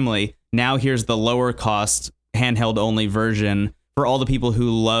that family. Now here's the lower cost handheld only version for all the people who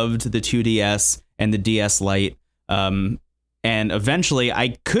loved the 2DS and the DS Lite. And eventually I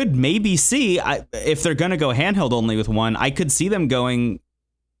could maybe see if they're going to go handheld only with one, I could see them going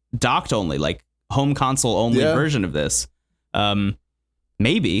docked only, like home console only version of this.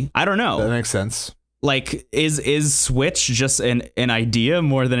 Maybe. I don't know. That makes sense. Like, is Switch just an idea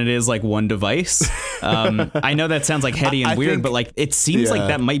more than it is like one device? I know that sounds like heady and weird, but like it seems like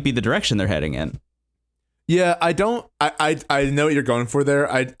that might be the direction they're heading in. Yeah, I know what you're going for there.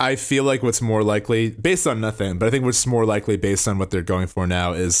 I feel like what's more likely, based on nothing, but I think what's more likely based on what they're going for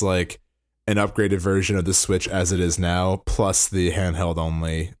now is like an upgraded version of the Switch as it is now, plus the handheld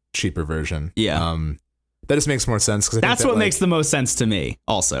only cheaper version. Yeah. That just makes more sense. That's what makes the most sense to me.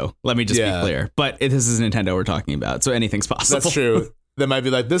 Also, let me just be clear. But this is Nintendo we're talking about, so anything's possible. That's true. They might be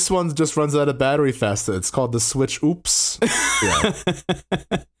like, this one just runs out of battery faster. It's called the Switch. Oops. Yeah.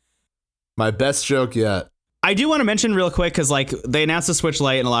 My best joke yet. I do want to mention real quick because like they announced the Switch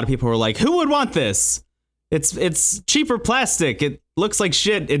Lite and a lot of people were like, who would want this? It's cheaper plastic. It looks like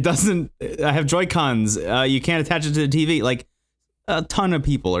shit. It doesn't have Joy-Cons. You can't attach it to the TV. Like a ton of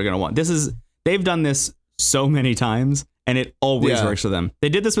people are going to want this. They've done this so many times and it always works for them. They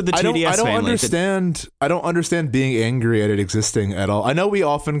did this with the 2DS family. I don't understand being angry at it existing at all. I know we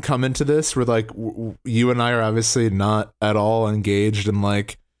often come into this where like you and I are obviously not at all engaged in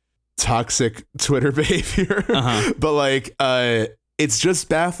like toxic Twitter behavior, but like it's just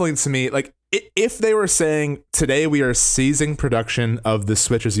baffling to me. Like if they were saying today we are ceasing production of the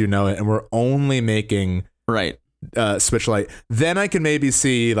Switch as you know it and we're only making Switch Lite, then I can maybe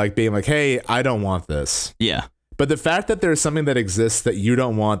see like being like, hey, I don't want this. Yeah. But the fact that there's something that exists that you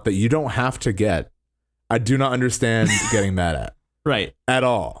don't want, that you don't have to get, I do not understand getting mad at. Right. At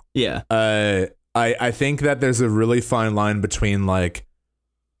all. Yeah. I think that there's a really fine line between like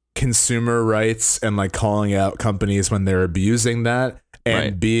consumer rights and like calling out companies when they're abusing that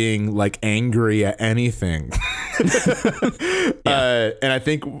and being like angry at anything. And I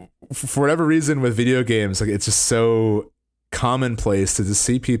think for whatever reason with video games, like it's just so commonplace to just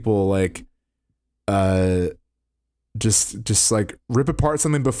see people like just like rip apart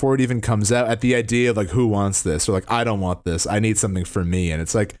something before it even comes out at the idea of like, who wants this? Or like, I don't want this. I need something for me. And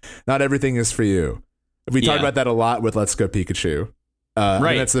it's like, not everything is for you. We talk about that a lot with Let's Go Pikachu. And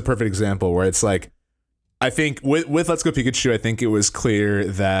that's the perfect example where it's like, I think with Let's Go Pikachu, I think it was clear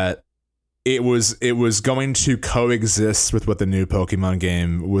that it was going to coexist with what the new Pokemon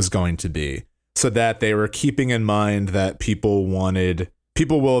game was going to be, so that they were keeping in mind that people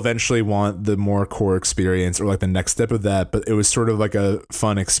will eventually want the more core experience or like the next step of that. But it was sort of like a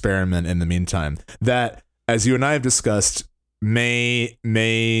fun experiment in the meantime that, as you and I have discussed, may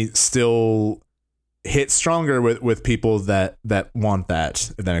still hit stronger with people that want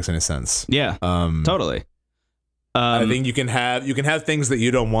that, if that makes any sense. Yeah, totally. I think you can have things that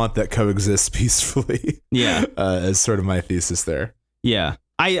you don't want that coexist peacefully. Yeah, as sort of my thesis there. Yeah,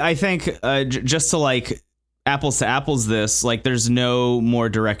 I think just to like apples to apples, this like there's no more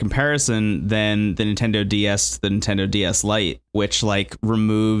direct comparison than the Nintendo DS to the Nintendo DS Lite, which like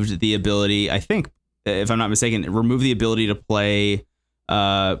removed the ability. I think, if I'm not mistaken, it removed the ability to play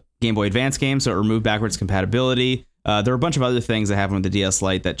Game Boy Advance games, so it removed backwards compatibility. There were a bunch of other things that happened with the DS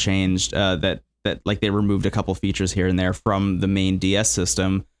Lite that changed. That like they removed a couple features here and there from the main DS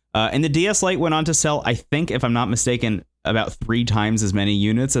system. And the DS Lite went on to sell, I think, if I'm not mistaken, about 3 times as many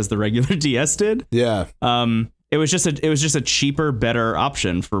units as the regular DS did. Yeah. It was just a cheaper, better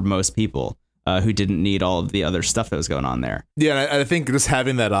option for most people who didn't need all of the other stuff that was going on there. Yeah, I think just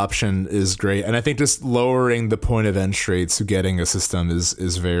having that option is great, and I think just lowering the point of entry to getting a system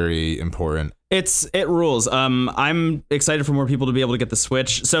is very important. It rules. I'm excited for more people to be able to get the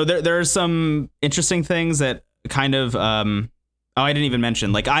Switch. So there are some interesting things that kind of I didn't even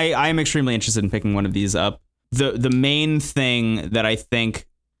mention. Like I am extremely interested in picking one of these up. The main thing that I think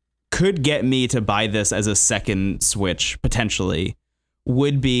could get me to buy this as a second Switch potentially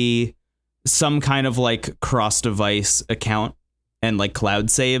would be some kind of like cross-device account and like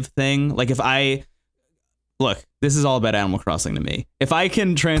cloud save thing. Like look, this is all about Animal Crossing to me. If I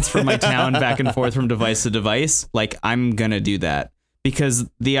can transfer my town back and forth from device to device, like I'm gonna do that,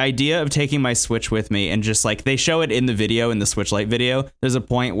 because the idea of taking my Switch with me and just like they show it in the video, in the Switch Lite video, there's a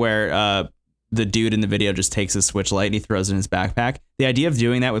point where the dude in the video just takes his Switch Lite and he throws it in his backpack. The idea of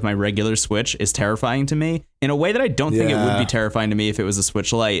doing that with my regular Switch is terrifying to me in a way that I don't think it would be terrifying to me if it was a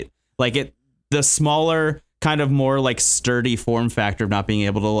Switch Lite. Like the smaller, kind of more like sturdy form factor of not being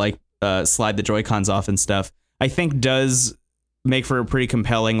able to like slide the Joy-Cons off and stuff, I think does make for a pretty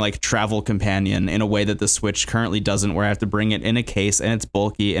compelling like travel companion in a way that the Switch currently doesn't, where I have to bring it in a case and it's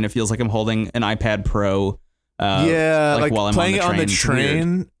bulky and it feels like I'm holding an iPad Pro. Like while I'm playing on the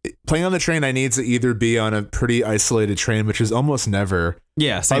train. Playing on the train, I need to either be on a pretty isolated train, which is almost never.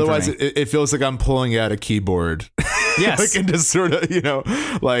 Yeah, same otherwise for me. It feels like I'm pulling out a keyboard. Yes, like, and just sort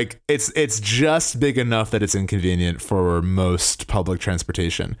of, like it's just big enough that it's inconvenient for most public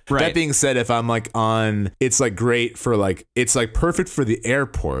transportation. Right. That being said, if I'm like on, it's like great for like, it's like perfect for the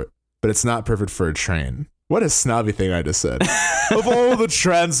airport, but it's not perfect for a train. What a snobby thing I just said. Of all the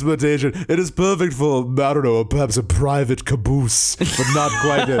transportation, it is perfect for, I don't know, perhaps a private caboose, but not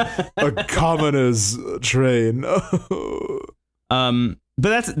quite a commoner's train.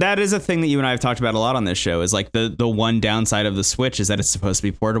 But that is a thing that you and I have talked about a lot on this show, is like the one downside of the Switch is that it's supposed to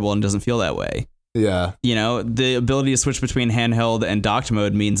be portable and doesn't feel that way. Yeah. You know, the ability to switch between handheld and docked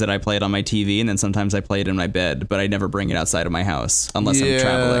mode means that I play it on my TV and then sometimes I play it in my bed, but I never bring it outside of my house unless I'm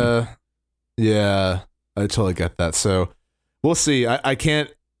traveling. Yeah. I totally get that. So we'll see. I think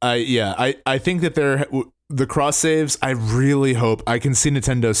that the cross saves, I really hope. I can see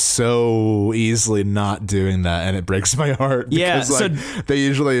Nintendo so easily not doing that, and it breaks my heart. Yeah, because, they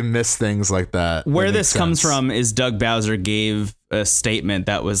usually miss things like that. Where this comes from is Doug Bowser gave a statement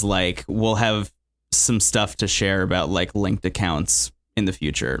that was like, we'll have some stuff to share about like linked accounts in the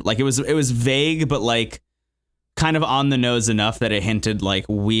future. Like it was vague, but like kind of on the nose enough that it hinted like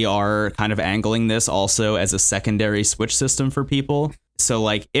we are kind of angling this also as a secondary Switch system for people. So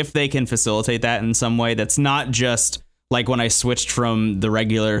like if they can facilitate that in some way, that's not just like when I switched from the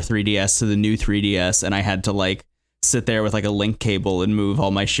regular 3DS to the new 3DS and I had to like sit there with like a link cable and move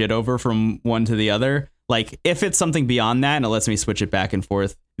all my shit over from one to the other. Like if it's something beyond that and it lets me switch it back and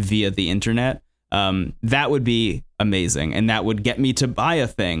forth via the internet, that would be amazing. And that would get me to buy a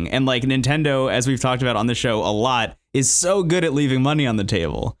thing. And like Nintendo, as we've talked about on the show a lot, is so good at leaving money on the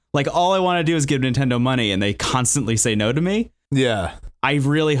table. Like all I want to do is give Nintendo money and they constantly say no to me. Yeah. I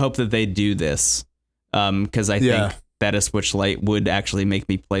really hope that they do this. Because I think that a Switch Lite would actually make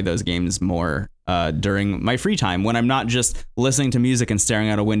me play those games more during my free time, when I'm not just listening to music and staring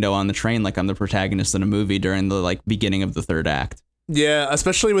out a window on the train like I'm the protagonist in a movie during the like beginning of the third act. Yeah,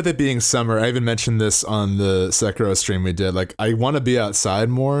 especially with it being summer. I even mentioned this on the Sekiro stream we did. Like, I want to be outside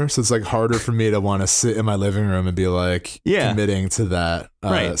more, so it's like harder for me to want to sit in my living room and be like committing to that.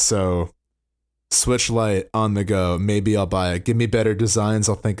 Right. So Switch Lite on the go. Maybe I'll buy it. Give me better designs.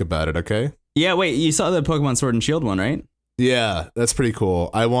 I'll think about it. Okay. Yeah. Wait, you saw the Pokemon Sword and Shield one, right? Yeah, that's pretty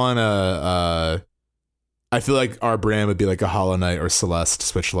cool. I want to. I feel like our brand would be like a Hollow Knight or Celeste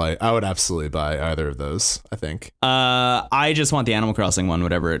Switch Lite. I would absolutely buy either of those, I think. I just want the Animal Crossing one,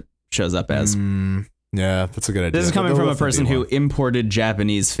 whatever it shows up as. Yeah, that's a good idea. This is coming from a person who imported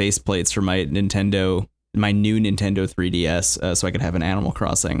Japanese faceplates for my new Nintendo 3DS, so I could have an Animal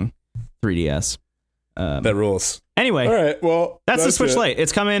Crossing 3DS. That rules. Anyway, all right. Well, that's the Switch Lite.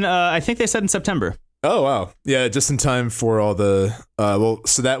 It's coming. I think they said in September. Oh wow, yeah, just in time for all the.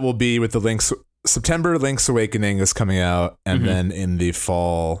 So that will be with the Link's September. Link's Awakening is coming out, and then in the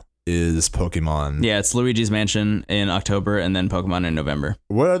fall is Pokemon. Yeah, it's Luigi's Mansion in October, and then Pokemon in November.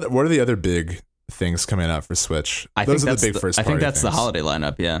 What are the other big things coming out for Switch? Those are the big first. I think that's things. the holiday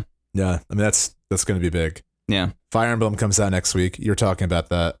lineup. Yeah. Yeah, I mean that's going to be big. Yeah. Fire Emblem comes out next week. You're talking about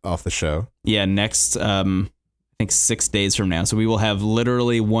that off the show. Yeah, next I think 6 days from now. So we will have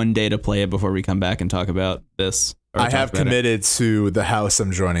literally 1 day to play it before we come back and talk about this. I have committed to the house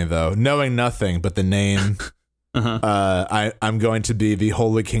I'm joining though, knowing nothing but the name. I'm going to be the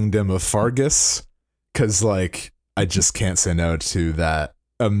Holy Kingdom of Fargus because like I just can't say no to that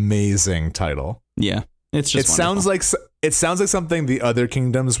amazing title. Yeah. It's just it sounds like something the other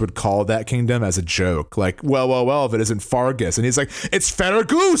kingdoms would call that kingdom as a joke. Like, well, if it isn't Fargus. And he's like, it's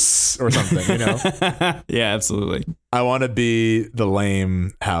Ferragoose or something, you know? Yeah, absolutely. I want to be the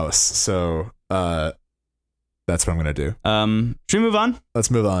lame house. So that's what I'm going to do. Should we move on? Let's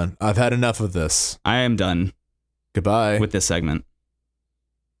move on. I've had enough of this. I am done. Goodbye. With this segment.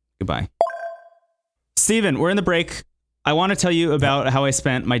 Goodbye. Steven, we're in the break. I want to tell you about how I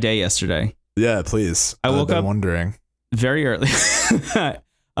spent my day yesterday. Yeah, please. I woke up wondering very early.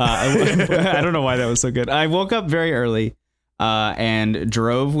 I don't know why that was so good. I woke up very early and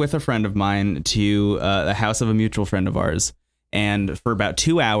drove with a friend of mine to the house of a mutual friend of ours. And for about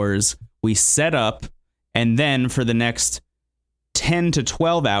 2 hours, we set up and then for the next 10 to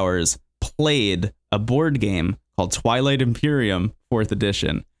 12 hours, played a board game called Twilight Imperium 4th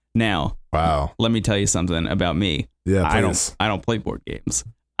edition. Now, wow. Let me tell you something about me. Yeah, please. I don't play board games.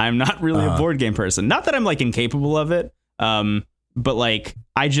 I'm not really a board game person. Not that I'm like incapable of it. But like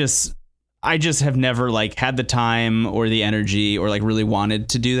I just have never like had the time or the energy or like really wanted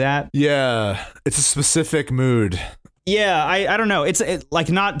to do that. Yeah, it's a specific mood. Yeah, I don't know. It's like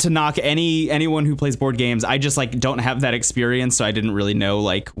not to knock anyone who plays board games. I just like don't have that experience, so I didn't really know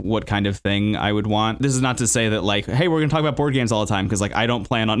like what kind of thing I would want. This is not to say that like, hey, we're gonna talk about board games all the time because like I don't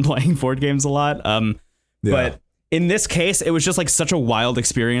plan on playing board games a lot. But in this case, it was just like such a wild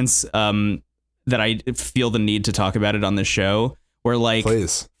experience that I feel the need to talk about it on this show. Where like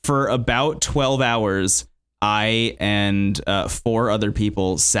for about 12 hours, I and 4 other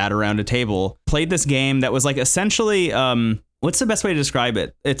people sat around a table, played this game that was like essentially, what's the best way to describe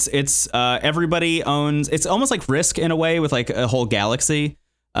it? It's everybody owns, it's almost like Risk in a way with like a whole galaxy.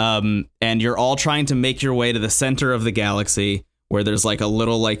 And you're all trying to make your way to the center of the galaxy where there's like a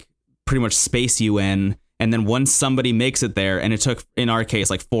little like pretty much space UN. And then once somebody makes it there, and it took, in our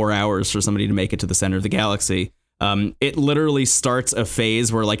case, like 4 hours for somebody to make it to the center of the galaxy, it literally starts a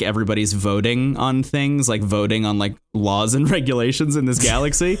phase where like everybody's voting on things, like voting on like laws and regulations in this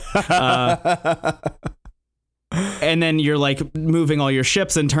galaxy. And then you're like moving all your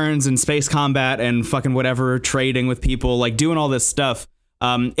ships and turns and space combat and fucking whatever, trading with people, like doing all this stuff.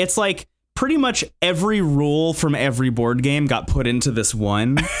 It's like pretty much every rule from every board game got put into this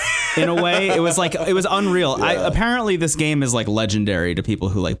one. In a way, it was unreal. Yeah. Apparently this game is like legendary to people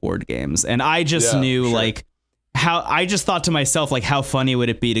who like board games. And I just knew like how I just thought to myself, like, how funny would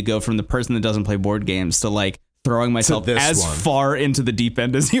it be to go from the person that doesn't play board games to like throwing myself as far into the deep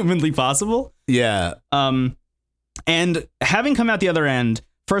end as humanly possible. Yeah. And having come out the other end,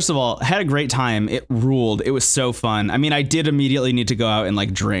 first of all, had a great time. It ruled. It was so fun. I mean, I did immediately need to go out and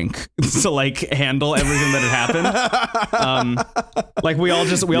like drink to like handle everything that had happened. Like we all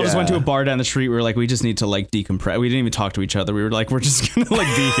just went to a bar down the street. We were like, we just need to like decompress. We didn't even talk to each other. We were like, we're just gonna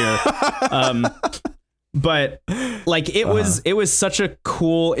like be here. But like it was such a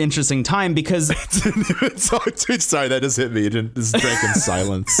cool, interesting time because sorry, that just hit me. Just drank in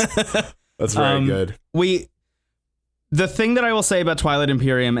silence. That's very good. The thing that I will say about Twilight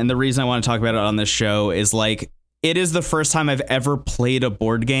Imperium, and the reason I want to talk about it on this show, is like it is the first time I've ever played a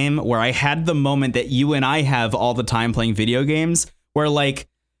board game where I had the moment that you and I have all the time playing video games, where like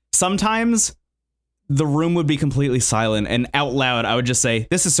sometimes the room would be completely silent and out loud I would just say,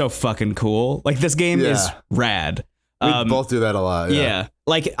 this is so fucking cool. Like this game is rad. We both do that a lot. Yeah.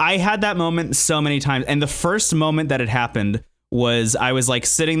 Like I had that moment so many times. And the first moment that it happened was I was like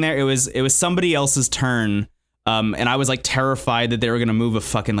sitting there. It was somebody else's turn. And I was like terrified that they were going to move a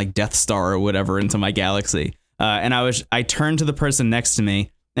fucking like Death Star or whatever into my galaxy. And I turned to the person next to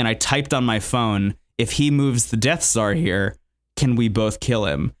me and I typed on my phone, if he moves the Death Star here, can we both kill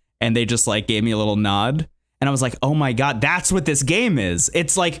him? And they just like gave me a little nod. And I was like, oh my God, that's what this game is.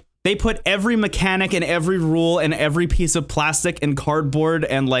 It's like they put every mechanic and every rule and every piece of plastic and cardboard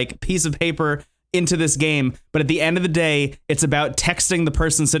and like piece of paper into this game, but at the end of the day, it's about texting the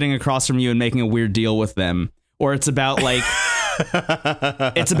person sitting across from you and making a weird deal with them. Or it's about like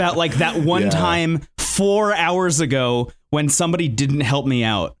that one time 4 hours ago when somebody didn't help me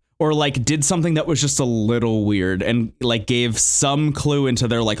out, or like did something that was just a little weird and like gave some clue into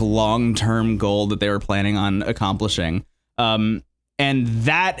their like long-term goal that they were planning on accomplishing. And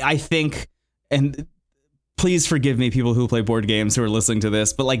that, I think, and please forgive me, people who play board games who are listening to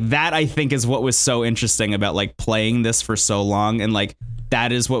this, but like that, I think, is what was so interesting about like playing this for so long. And like,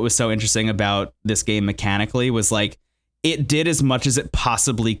 that is what was so interesting about this game mechanically, was like, it did as much as it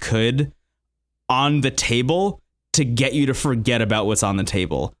possibly could on the table to get you to forget about what's on the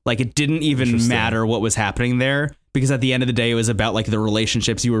table. Like, it didn't even matter what was happening there, because at the end of the day, it was about like the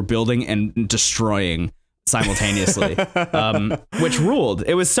relationships you were building and destroying simultaneously, which ruled.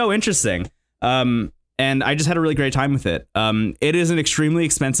 It was so interesting. And I just had a really great time with it. It is an extremely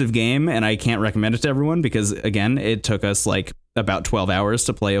expensive game, and I can't recommend it to everyone because, again, it took us like about 12 hours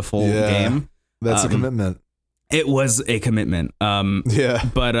to play a full game. That's a commitment. It was a commitment.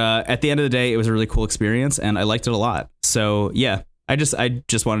 But at the end of the day, it was a really cool experience, and I liked it a lot. So yeah, I just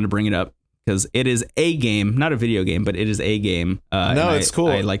wanted to bring it up because it is a game, not a video game, but it is a game. It's cool.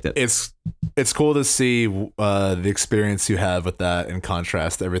 I liked it. It's cool to see the experience you have with that in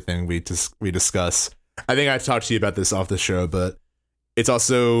contrast to everything we discuss. I think I talked to you about this off the show, but it's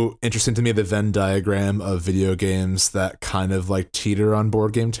also interesting to me, the Venn diagram of video games that kind of like teeter on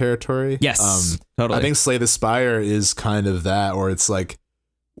board game territory. Yes, totally. I think Slay the Spire is kind of that, or it's like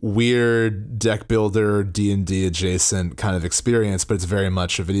weird deck builder, D&D adjacent kind of experience, but it's very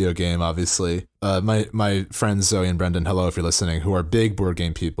much a video game, obviously. My friends Zoe and Brendan, hello if you're listening, who are big board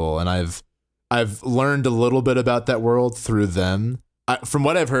game people, and I've learned a little bit about that world through them. From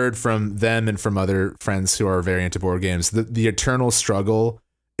what I've heard from them and from other friends who are very into board games, the eternal struggle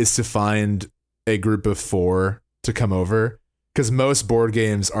is to find a group of 4 to come over, because most board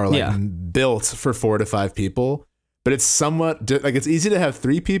games are like built for 4 to 5 people, but it's somewhat like it's easy to have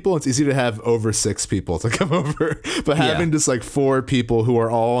 3 people. It's easy to have over 6 people to come over, but having just like 4 people who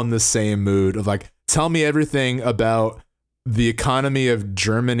are all in the same mood of like, tell me everything about the economy of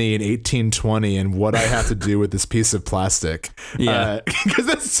Germany in 1820 and what I have to do with this piece of plastic. Because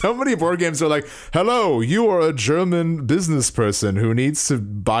there's so many board games that are like, hello, you are a German business person who needs to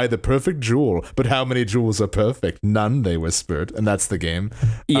buy the perfect jewel, but how many jewels are perfect? None, they whispered. And that's the game.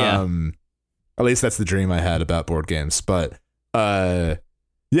 At least that's the dream I had about board games. But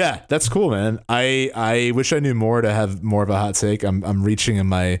yeah, that's cool, man. I wish I knew more to have more of a hot take. I'm reaching in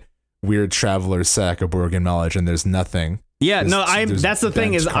my weird traveler's sack of board game knowledge, and there's nothing. Yeah, that's the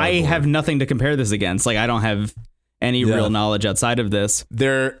thing, is cardboard. I have nothing to compare this against. Like, I don't have any real knowledge outside of this.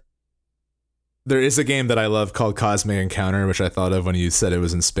 There is a game that I love called Cosmic Encounter, which I thought of when you said it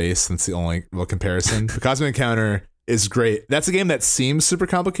was in space. That's the only real comparison. The Cosmic Encounter is great. That's a game that seems super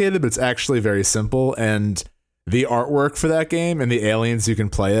complicated, but it's actually very simple. And the artwork for that game and the aliens you can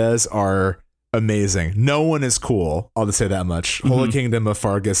play as are amazing. No one is cool. I'll just say that much. Holy Kingdom of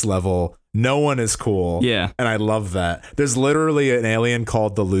Fargus level. No one is cool. Yeah. And I love that. There's literally an alien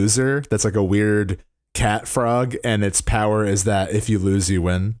called the Loser that's like a weird cat frog, and its power is that if you lose, you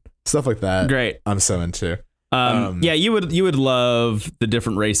win. Stuff like that. Great. I'm so into. Yeah, you would love the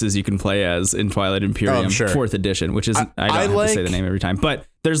different races you can play as in Twilight Imperium 4th edition, which is I don't have to say the name every time, but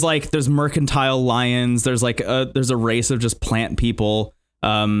there's mercantile lions. There's there's a race of just plant people.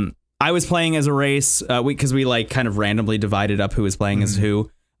 I was playing as a race because we like kind of randomly divided up who was playing as who.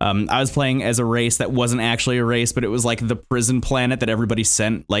 I was playing as a race that wasn't actually a race, but it was like the prison planet that everybody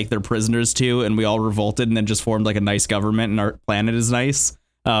sent like their prisoners to, and we all revolted and then just formed like a nice government, and our planet is nice.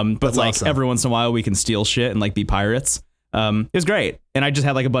 But that's like awesome. Every once in a while we can steal shit and like be pirates. It was great, and I just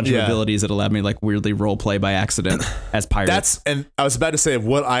had like a bunch of abilities that allowed me to like weirdly role play by accident as pirates. And I was about to say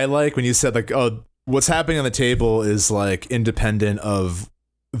what I like when you said like, oh, what's happening on the table is like independent of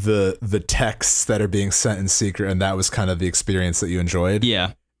the texts that are being sent in secret, and that was kind of the experience that you enjoyed.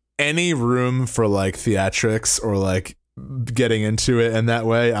 Yeah. Any room for like theatrics or like getting into it in that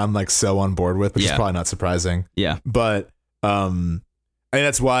way, I'm like so on board with, which is probably not surprising. Yeah. But I mean,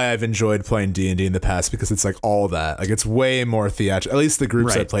 that's why I've enjoyed playing D&D in the past, because it's like all that. Like it's way more theatrical. At least the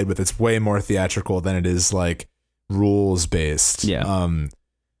groups I played with, it's way more theatrical than it is like rules based. Yeah.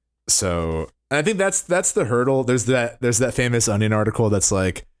 So I think that's the hurdle. There's that famous Onion article that's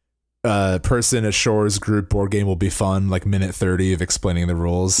like, person assures group board game will be fun, like minute 30 of explaining the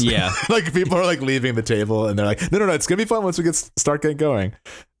rules. Yeah. Like people are like leaving the table and they're like, no, it's gonna be fun once we start getting going.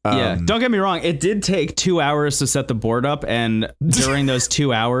 Yeah, don't get me wrong, it did take 2 hours to set the board up, and during those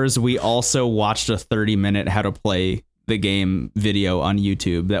 2 hours we also watched a 30-minute how to play the game video on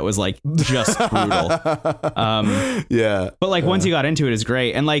YouTube that was like just brutal. Yeah. But like once you got into it, it's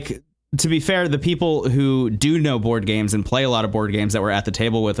great. And like, to be fair, the people who do know board games and play a lot of board games that were at the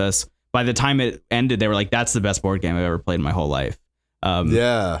table with us, by the time it ended, they were like, that's the best board game I've ever played in my whole life.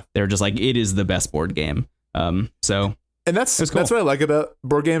 They were just like, it is the best board game. So. And that's cool. That's what I like about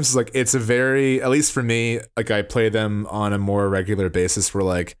board games is like, it's a very, at least for me, like I play them on a more regular basis where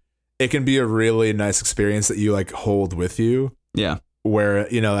like it can be a really nice experience that you like hold with you. Yeah. Where,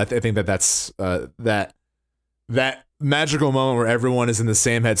 you know, I think that's that magical moment where everyone is in the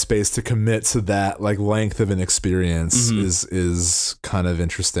same headspace to commit to that like length of an experience is kind of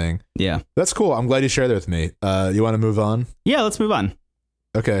interesting. Yeah. That's cool. I'm glad you shared that with me. You want to move on? Yeah, let's move on.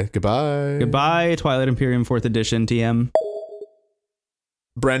 Okay, goodbye. Goodbye, Twilight Imperium 4th Edition, TM.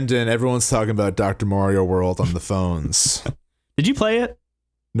 Brendan, everyone's talking about Dr. Mario World on the phones. Did you play it?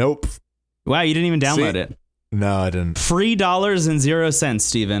 Nope. Wow, you didn't even download it. No, I didn't. Free $0.00,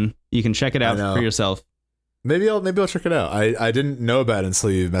 Steven. You can check it out for yourself. Maybe I'll check it out. I didn't know about it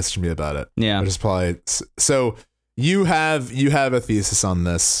until you messaged me about it. Yeah. Which is probably so. You have a thesis on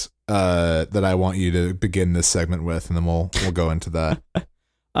this that I want you to begin this segment with, and then we'll go into that.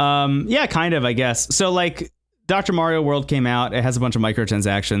 Yeah, kind of, I guess. So like Dr. Mario World came out. It has a bunch of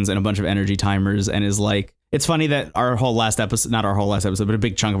microtransactions and a bunch of energy timers, and is like, it's funny that our whole last episode, not our whole last episode, but a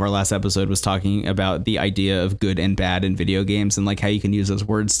big chunk of our last episode was talking about the idea of good and bad in video games and like how you can use those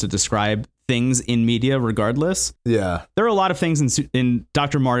words to describe things in media regardless. Yeah. There are a lot of things in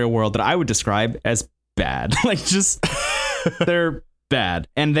Dr. Mario World that I would describe as bad. Like just they're bad,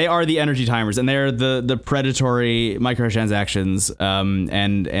 and they are the energy timers, and they're the predatory microtransactions,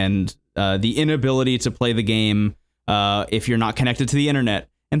 and the inability to play the game if you're not connected to the internet,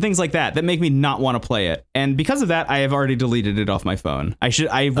 and things like that make me not want to play it. And because of that, I have already deleted it off my phone. I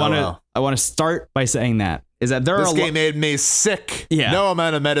want to start by saying that is that this game made me sick. Yeah. No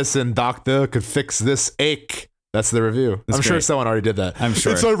amount of medicine, doctor, could fix this ache. That's the review. I'm sure someone already did that. I'm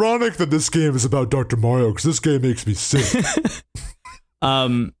sure. It's ironic that this game is about Dr. Mario because this game makes me sick.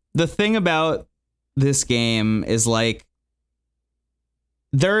 The thing about this game is like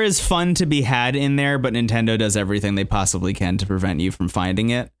there is fun to be had in there, but Nintendo does everything they possibly can to prevent you from finding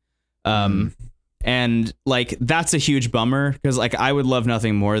it. And like that's a huge bummer because like I would love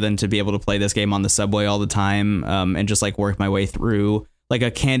nothing more than to be able to play this game on the subway all the time, and just like work my way through like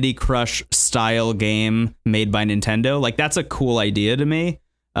a Candy Crush style game made by Nintendo. Like that's a cool idea to me.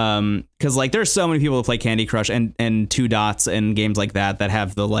 Because like there's so many people who play Candy Crush and Two Dots and games like that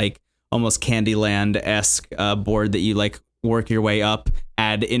have the like almost Candyland-esque board that you like work your way up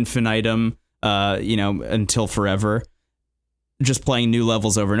ad infinitum, until forever, just playing new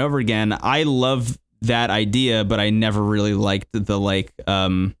levels over and over again. I love that idea, but I never really liked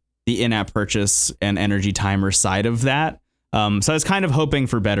the in-app purchase and energy timer side of that. So I was kind of hoping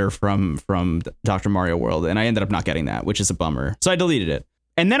for better from Dr. Mario World, and I ended up not getting that, which is a bummer. So I deleted it.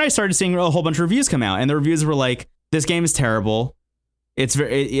 And then I started seeing a whole bunch of reviews come out, and the reviews were like, this game is terrible.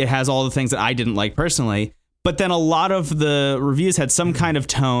 It has all the things that I didn't like personally. But then a lot of the reviews had some kind of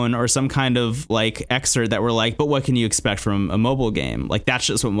tone or some kind of like excerpt that were like, but what can you expect from a mobile game? Like, that's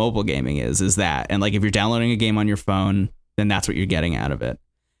just what mobile gaming is that. And like, if you're downloading a game on your phone, then that's what you're getting out of it.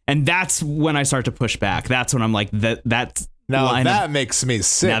 And that's when I start to push back. That's when I'm like, that's now that makes me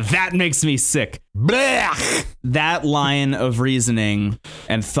sick. Now that makes me sick. Blech! That line of reasoning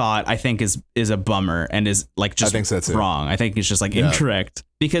and thought, I think, is a bummer and is like just wrong. I think it's just like incorrect.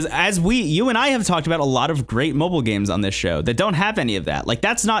 Because as you and I have talked about a lot of great mobile games on this show that don't have any of that. Like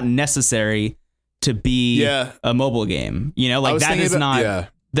that's not necessary to be a mobile game. You know, like that is not.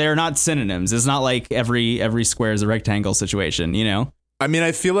 They're not synonyms. It's not like every square is a rectangle situation. You know. I mean,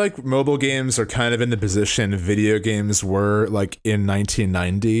 I feel like mobile games are kind of in the position video games were like in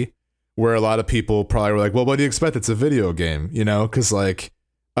 1990, where a lot of people probably were like, well, what do you expect? It's a video game, you know? Because like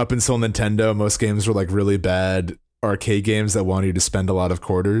up until Nintendo, most games were like really bad arcade games that wanted you to spend a lot of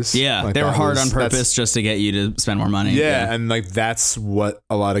quarters. Yeah, like they were hard on purpose just to get you to spend more money. Yeah, and like that's what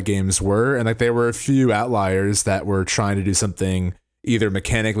a lot of games were. And like there were a few outliers that were trying to do something either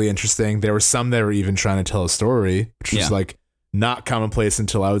mechanically interesting. There were some that were even trying to tell a story, which was like not commonplace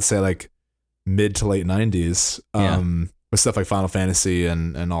until I would say like mid to late 90s, with stuff like Final Fantasy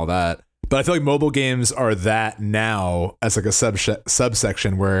and all that. But I feel like mobile games are that now as like a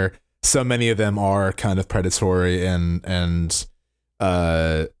subsection where so many of them are kind of predatory and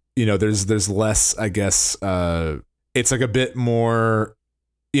there's less, I guess, it's like a bit more,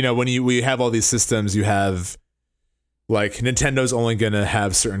 when we have all these systems, you have like Nintendo's only going to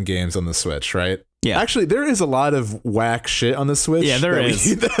have certain games on the Switch, right? Yeah. Actually, there is a lot of whack shit on the Switch. Yeah, there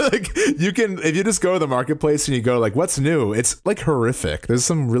is. Like, you can, if you just go to the marketplace and you go like, what's new? It's like horrific. There's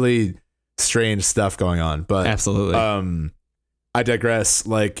some really strange stuff going on. But absolutely. I digress.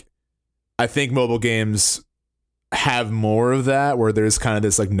 Like, I think mobile games have more of that, where there's kind of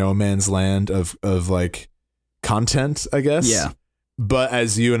this like no man's land of like content, I guess. Yeah. But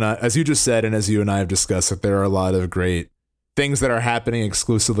as you just said, and as you and I have discussed, that there are a lot of great things that are happening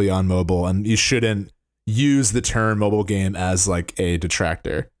exclusively on mobile, and you shouldn't use the term mobile game as like a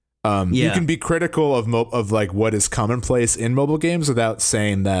detractor. You can be critical of like what is commonplace in mobile games without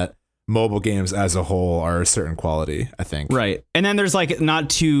saying that mobile games as a whole are a certain quality, I think. Right. And then there's like not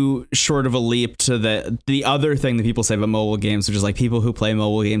too short of a leap to the other thing that people say about mobile games, which is like people who play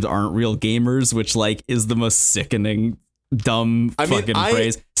mobile games aren't real gamers, which like is the most sickening, dumb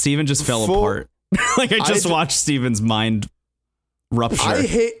phrase. Steven just fell apart. Like I just watched Steven's mind rupture.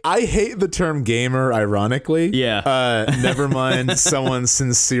 I hate the term gamer, ironically. Yeah. Never mind someone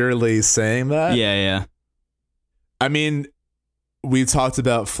sincerely saying that. Yeah. I mean, we talked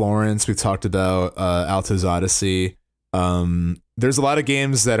about Florence. We talked about Alto's Odyssey. There's a lot of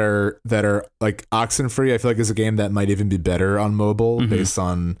games that are like Oxenfree. I feel like is a game that might even be better on mobile based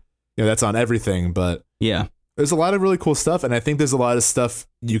on, that's on everything. But yeah, there's a lot of really cool stuff, and I think there's a lot of stuff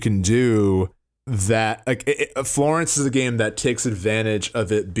you can do that like Florence is a game that takes advantage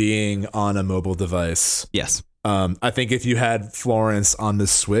of it being on a mobile device. Yes. I think if you had Florence on the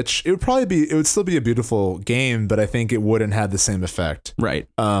Switch, it would still be a beautiful game, but I think it wouldn't have the same effect. Right.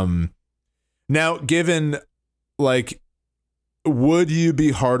 Now, given like, would you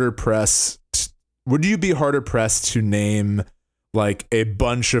be harder pressed to name like a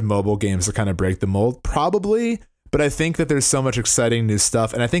bunch of mobile games that kind of break the mold? Probably. But I think that there's so much exciting new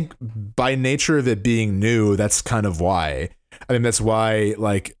stuff. And I think by nature of it being new, that's kind of why. I think that's why,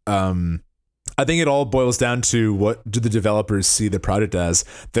 like, I think it all boils down to what do the developers see the product as.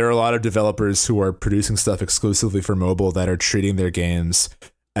 There are a lot of developers who are producing stuff exclusively for mobile that are treating their games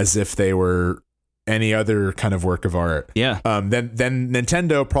as if they were any other kind of work of art. Yeah. Then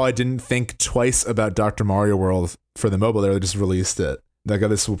Nintendo probably didn't think twice about Dr. Mario World for the mobile. They just released it. Like,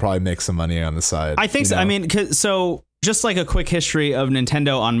 this will probably make some money on the side. I think so. I mean, so just like a quick history of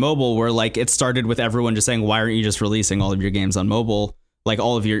Nintendo on mobile, where like it started with everyone just saying, why aren't you just releasing all of your games on mobile? Like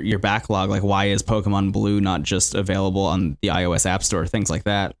all of your backlog, like why is Pokemon Blue not just available on the iOS App Store? Things like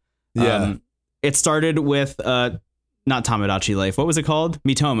that. Yeah. It started with not Tamagotchi Life. What was it called?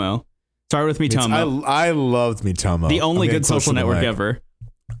 Miitomo. Started with Miitomo. I loved Miitomo. The only good social network ever.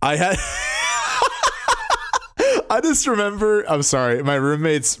 I just remember, I'm sorry, my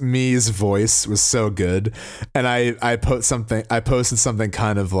roommate's Mii's voice was so good, and I posted something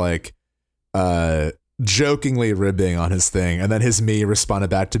kind of like jokingly ribbing on his thing, and then his Mii responded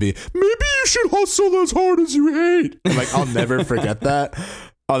back to me, maybe you should hustle as hard as you hate. And like, I'll never forget that.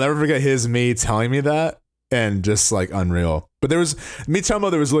 I'll never forget his Mii telling me that, and just like unreal. But there was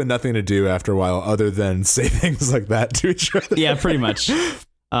really nothing to do after a while other than say things like that to each other. Yeah, pretty much.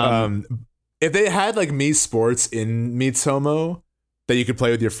 If they had like Mii Sports in Miitomo that you could play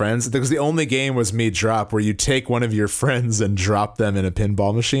with your friends, because the only game was Mii Drop, where you take one of your friends and drop them in a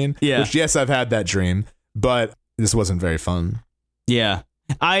pinball machine. Yeah. Which, yes, I've had that dream, but this wasn't very fun. Yeah.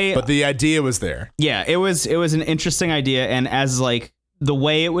 But the idea was there. Yeah, it was an interesting idea, and as like the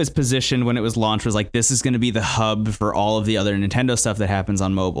way it was positioned when it was launched was like, this is going to be the hub for all of the other Nintendo stuff that happens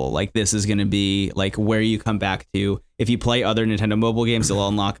on mobile. Like, this is going to be like where you come back to. If you play other Nintendo mobile games, you'll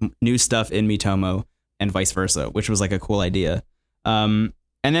unlock new stuff in Miitomo and vice versa, which was like a cool idea. And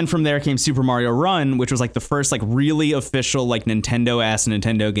then from there came Super Mario Run, which was like the first like really official like Nintendo-ass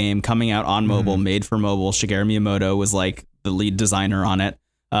Nintendo game coming out on mobile, made for mobile. Shigeru Miyamoto was like the lead designer on it.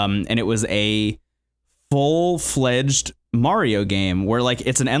 And it was a full-fledged Mario game where like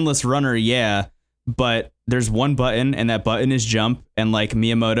it's an endless runner, yeah, but there's one button and that button is jump, and like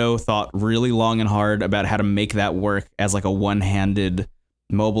Miyamoto thought really long and hard about how to make that work as like a one-handed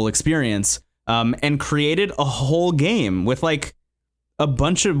mobile experience, and created a whole game with like a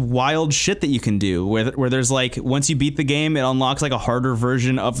bunch of wild shit that you can do where there's like, once you beat the game, it unlocks like a harder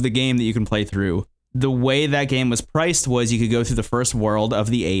version of the game that you can play through. The way that game was priced was you could go through the first world of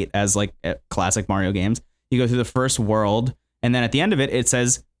the 8 as like classic Mario games. You go through the first world, and then at the end of it, it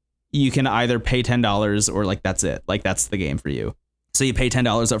says you can either pay $10 or like that's it. Like that's the game for you. So you pay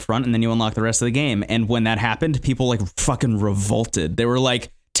 $10 up front, and then you unlock the rest of the game. And when that happened, people like fucking revolted. They were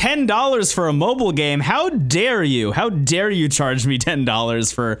like, $10 for a mobile game? How dare you? How dare you charge me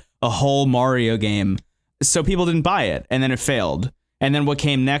 $10 for a whole Mario game? So people didn't buy it, and then it failed. And then what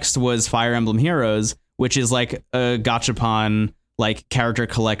came next was Fire Emblem Heroes, which is like a gachapon, like character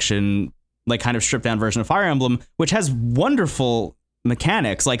collection, like kind of stripped down version of Fire Emblem, which has wonderful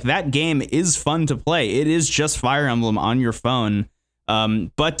mechanics. Like that game is fun to play. It is just Fire Emblem on your phone,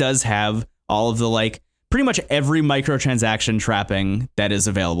 but does have all of the like pretty much every microtransaction trapping that is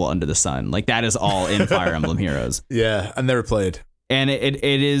available under the sun. Like that is all in Fire Emblem Heroes. Yeah, I've never played. And it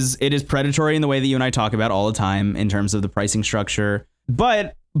is predatory in the way that you and I talk about all the time in terms of the pricing structure.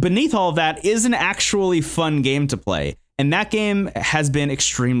 But beneath all of that is an actually fun game to play. And that game has been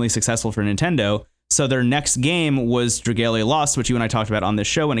extremely successful for Nintendo. So their next game was Dragalia Lost, which you and I talked about on this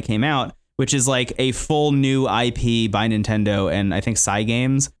show when it came out, which is like a full new IP by Nintendo and I think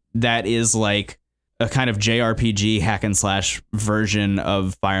Cygames that is like a kind of JRPG hack and slash version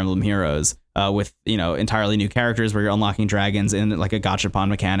of Fire Emblem Heroes with, you know, entirely new characters where you're unlocking dragons in like a gachapon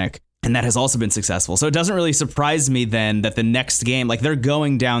mechanic. And that has also been successful. So it doesn't really surprise me then that the next game, like they're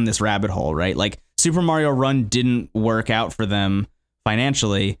going down this rabbit hole, right? Like Super Mario Run didn't work out for them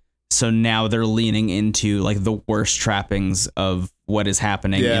financially. So now they're leaning into like the worst trappings of what is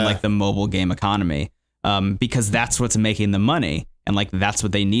happening in like the mobile game economy, because that's what's making them money. And like that's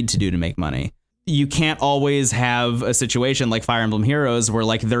what they need to do to make money. You can't always have a situation like Fire Emblem Heroes where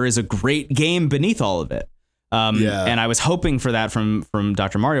like there is a great game beneath all of it. And I was hoping for that from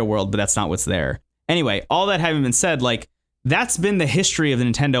Dr. Mario World, but that's not what's there. Anyway, all that having been said, like that's been the history of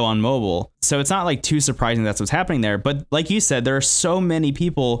Nintendo on mobile. So it's not like too surprising that's what's happening there. But like you said, there are so many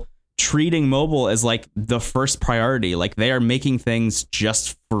people treating mobile as like the first priority. Like they are making things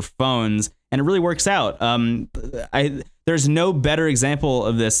just for phones and it really works out. There's no better example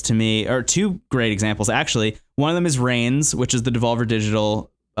of this to me, or two great examples, actually. One of them is Reigns, which is the Devolver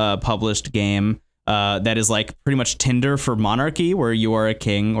Digital published game that is like pretty much Tinder for monarchy, where you are a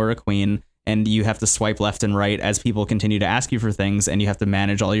king or a queen and you have to swipe left and right as people continue to ask you for things, and you have to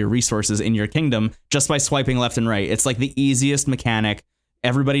manage all your resources in your kingdom just by swiping left and right. It's like the easiest mechanic.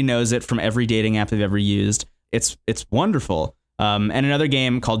 Everybody knows it from every dating app they've ever used. It's wonderful. And another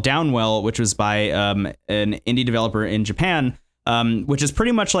game called Downwell, which was by an indie developer in Japan, which is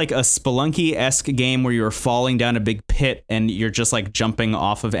pretty much like a Spelunky-esque game where you're falling down a big pit and you're just like jumping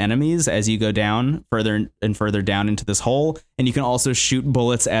off of enemies as you go down further and further down into this hole. And you can also shoot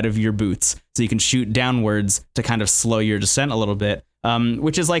bullets out of your boots. So you can shoot downwards to kind of slow your descent a little bit,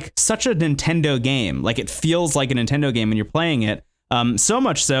 which is like such a Nintendo game. Like it feels like a Nintendo game when you're playing it. So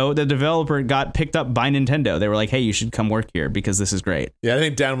much so the developer got picked up by Nintendo. They were like, hey, you should come work here because this is great. Yeah, I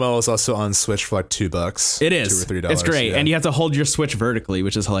think Downwell is also on Switch for like $2. It is. $2 or $3. It's great. Yeah. And you have to hold your Switch vertically,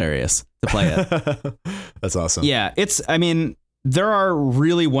 which is hilarious to play it. That's awesome. Yeah, I mean, there are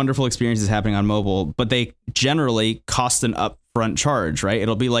really wonderful experiences happening on mobile, but they generally cost an upfront charge, right?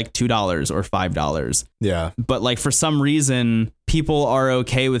 It'll be like $2 or $5. Yeah. But like for some reason, people are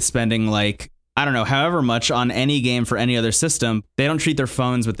okay with spending like, I don't know, however much on any game for any other system. They don't treat their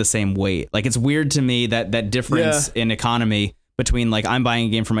phones with the same weight. Like it's weird to me that difference in economy between like I'm buying a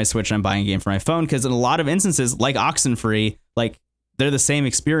game for my Switch and I'm buying a game for my phone, because in a lot of instances, like Oxenfree, like they're the same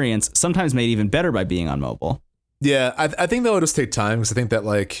experience, sometimes made even better by being on mobile. Yeah, I think that will just take time, because I think that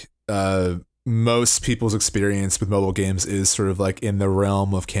like most people's experience with mobile games is sort of like in the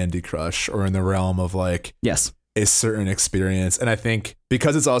realm of Candy Crush or in the realm of like a certain experience. And I think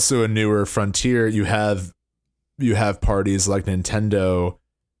because it's also a newer frontier, you have parties like Nintendo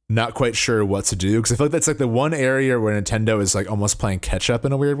not quite sure what to do, because I feel like that's like the one area where Nintendo is like almost playing catch up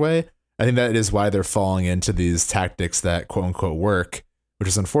in a weird way. I think that is why they're falling into these tactics that quote unquote work, which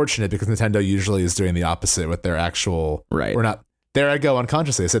is unfortunate, because Nintendo usually is doing the opposite with their actual or not. There I go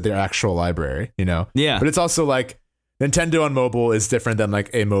unconsciously. I said their actual library, you know? Yeah. But it's also like Nintendo on mobile is different than like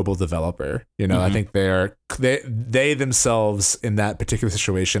a mobile developer. You know, I think they themselves in that particular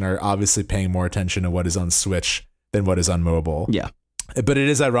situation are obviously paying more attention to what is on Switch than what is on mobile. Yeah. But it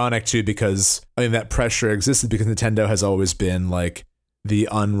is ironic too, because I mean that pressure existed because Nintendo has always been like the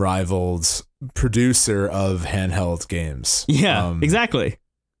unrivaled producer of handheld games. Yeah, exactly.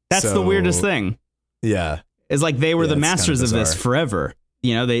 That's the weirdest thing. Yeah. Is like they were the masters kind of this forever.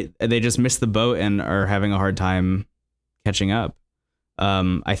 You know, they just missed the boat and are having a hard time catching up.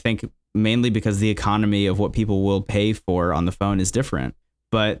 I think mainly because the economy of what people will pay for on the phone is different.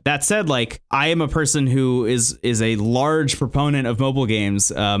 But that said, like I am a person who is a large proponent of mobile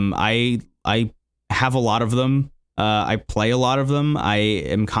games. I have a lot of them. I play a lot of them. I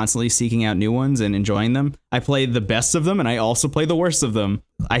am constantly seeking out new ones and enjoying them. I play the best of them and I also play the worst of them.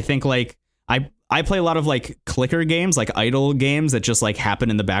 I think like I play a lot of like clicker games, like idle games that just like happen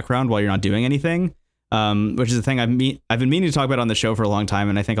in the background while you're not doing anything, which is a thing I've been meaning to talk about on the show for a long time,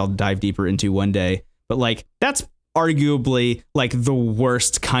 and I think I'll dive deeper into one day. But like that's arguably like the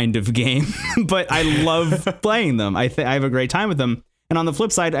worst kind of game, but I love playing them. I have a great time with them. And on the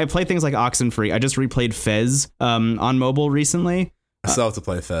flip side, I play things like Oxenfree. I just replayed Fez on mobile recently. I still have to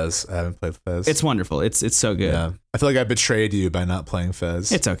play Fez. I haven't played Fez. It's wonderful. It's so good. Yeah. I feel like I betrayed you by not playing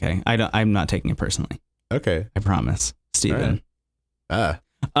Fez. It's okay. I'm not taking it personally. Okay. I promise, Steven. Right.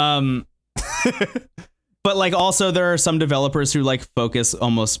 But like also there are some developers who like focus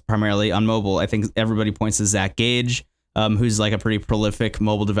almost primarily on mobile. I think everybody points to Zach Gage, who's like a pretty prolific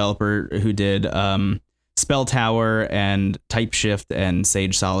mobile developer who did Spell Tower and Type Shift and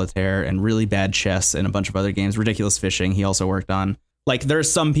Sage Solitaire and Really Bad Chess and a bunch of other games. Ridiculous Fishing he also worked on. Like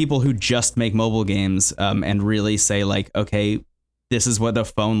there's some people who just make mobile games and really say like, okay, this is what the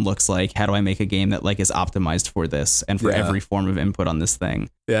phone looks like. How do I make a game that like is optimized for this and for every form of input on this thing?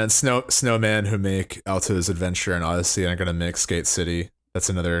 Yeah, and Snowman, who make Alto's Adventure and Odyssey, and are gonna make Skate City. That's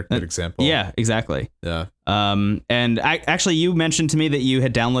another good example. Yeah, exactly. Yeah. And actually, you mentioned to me that you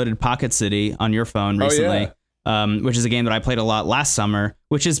had downloaded Pocket City on your phone recently, which is a game that I played a lot last summer,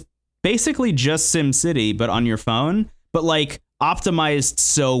 which is basically just SimCity but on your phone, but like optimized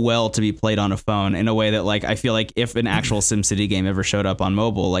so well to be played on a phone in a way that like I feel like if an actual SimCity game ever showed up on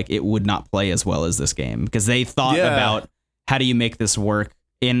mobile, like it would not play as well as this game because they thought about how do you make this work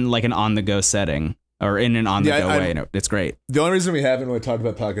in like an on-the-go setting or in an on-the-go way. No, it's great. The only reason we haven't really talked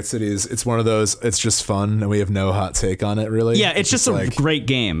about Pocket City is it's one of those, it's just fun and we have no hot take on it really. Yeah, it's just a great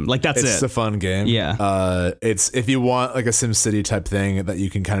game. Like that's it's a fun game. Yeah. It's if you want like a SimCity type thing that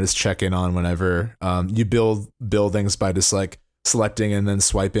you can kind of just check in on whenever. You build buildings by just like selecting and then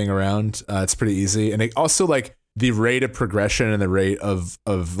swiping around. It's pretty easy. And it also like the rate of progression and the rate of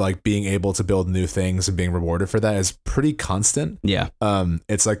like being able to build new things and being rewarded for that is pretty constant. Yeah.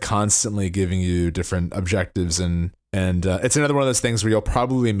 It's like constantly giving you different objectives and it's another one of those things where you'll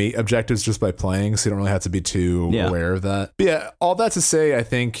probably meet objectives just by playing, so you don't really have to be too aware of that. But yeah, all that to say, I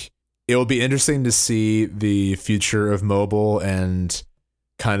think it will be interesting to see the future of mobile and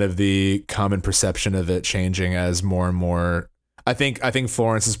kind of the common perception of it changing as more and more. I think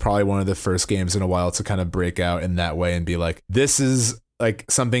Florence is probably one of the first games in a while to kind of break out in that way and be like, this is like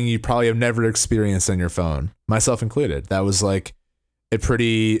something you probably have never experienced on your phone, myself included. That was like a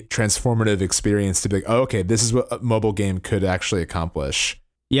pretty transformative experience to be like, oh, okay, this is what a mobile game could actually accomplish.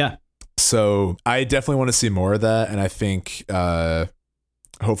 Yeah. So I definitely want to see more of that. And I think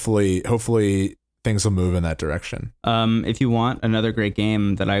hopefully things will move in that direction. If you want another great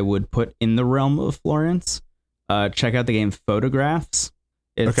game that I would put in the realm of Florence, check out the game Photographs.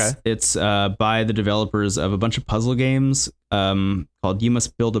 It's by the developers of a bunch of puzzle games called You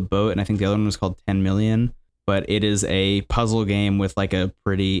Must Build a Boat, and I think the other one was called 10 Million. But it is a puzzle game with like a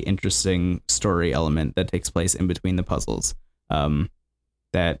pretty interesting story element that takes place in between the puzzles.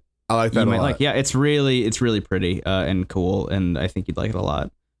 That I like that you a might lot. like. Yeah, it's really pretty and cool, and I think you'd like it a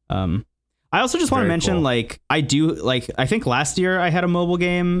lot. I also just want to mention, cool. Like, I think last year I had a mobile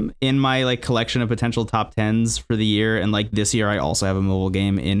game in my like collection of potential top 10s for the year. And like this year I also have a mobile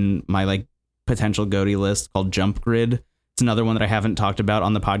game in my like potential GOTY list called Jump Grid. It's another one that I haven't talked about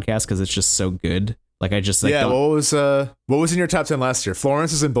on the podcast because it's just so good. Like I just like, yeah. What was in your top 10 last year?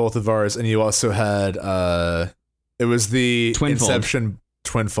 Florence is in both of ours. And you also had, it was the Twinfold. Inception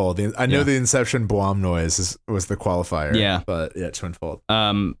Twinfold. I know the Inception Boom noise was the qualifier. Yeah. But yeah, Twinfold.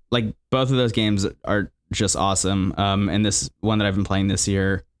 Like both of those games are just awesome. And this one that I've been playing this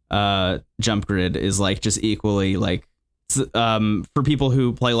year, Jump Grid, is like just equally like, for people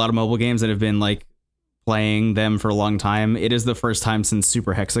who play a lot of mobile games that have been like playing them for a long time, it is the first time since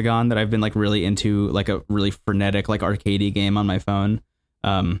Super Hexagon that I've been like really into like a really frenetic like arcadey game on my phone.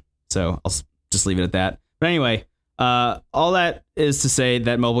 So I'll just leave it at that. But anyway, all that is to say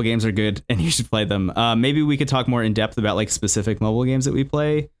that mobile games are good and you should play them. Maybe we could talk more in depth about like specific mobile games that we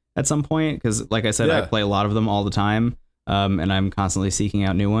play at some point, because like I said, I play a lot of them all the time, and I'm constantly seeking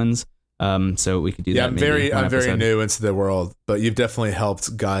out new ones. So we could do that. Yeah, I'm very new into the world, but you've definitely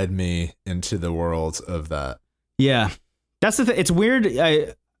helped guide me into the world of that. Yeah, that's the thing. It's weird.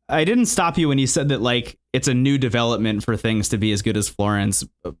 I didn't stop you when you said that like it's a new development for things to be as good as Florence,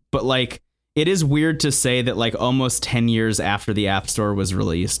 but like it is weird to say that like almost 10 years after the App Store was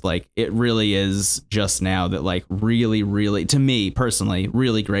released, like it really is just now that like really, to me personally,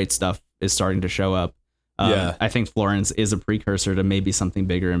 really great stuff is starting to show up. I think Florence is a precursor to maybe something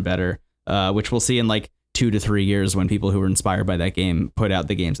bigger and better, which we'll see in like 2 to 3 years when people who were inspired by that game put out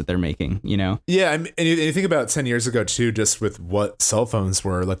the games that they're making, you know? Yeah. And you think about 10 years ago too, just with what cell phones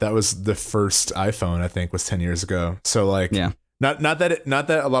were, like that was the first iPhone, I think, was 10 years ago. So like, yeah. Not that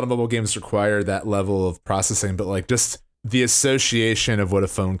a lot of mobile games require that level of processing, but like just the association of what a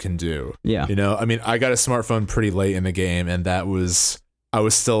phone can do. Yeah. You know, I mean, I got a smartphone pretty late in the game, and I was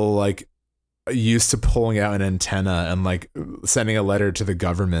still like used to pulling out an antenna and like sending a letter to the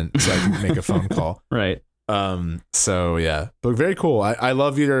government so I could make a phone call. Right. So yeah, but very cool. I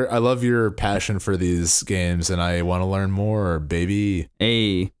love your passion for these games, and I want to learn more, baby.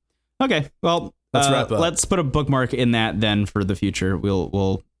 Hey. Okay. Well, let's wrap up. Let's put a bookmark in that then for the future.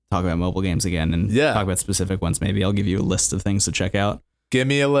 We'll talk about mobile games again and talk about specific ones. Maybe I'll give you a list of things to check out. Give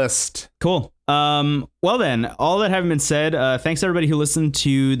me a list. Cool. Well then, all that having been said, thanks to everybody who listened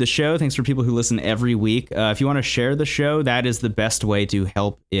to the show. Thanks for people who listen every week. If you want to share the show, that is the best way to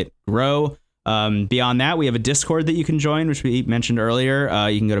help it grow. Beyond that, we have a Discord that you can join, which we mentioned earlier.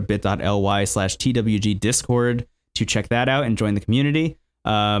 You can go to bit.ly/TWG Discord to check that out and join the community.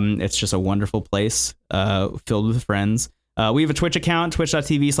 It's just a wonderful place filled with friends. We have a Twitch account,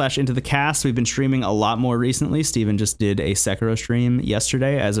 twitch.tv/IntoTheCast. We've been streaming a lot more recently. Steven just did a Sekiro stream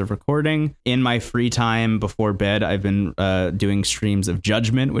yesterday as of recording. In my free time before bed, I've been doing streams of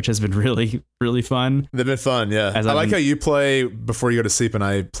Judgment, which has been really, really fun. They've been fun, yeah. I like how you play before you go to sleep and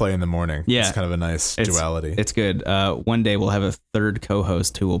I play in the morning. Yeah. It's kind of a nice duality. It's good. One day we'll have a third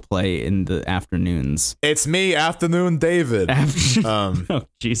co-host who will play in the afternoons. It's me, Afternoon David. Oh,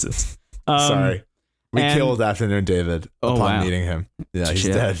 Jesus. Sorry. We killed Afternoon David upon meeting him. Yeah, he's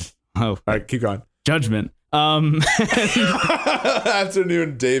dead. Oh, all right, keep going. Judgment.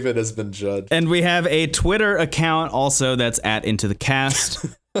 Afternoon David has been judged. And we have a Twitter account also that's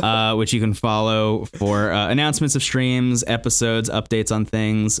 @IntoTheCast, which you can follow for announcements of streams, episodes, updates on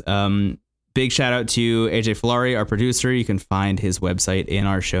things. Big shout out to AJ Filari, our producer. You can find his website in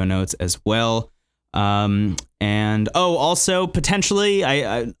our show notes as well. And also potentially,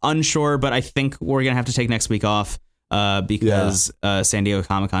 I unsure, but I think we're gonna have to take next week off because San Diego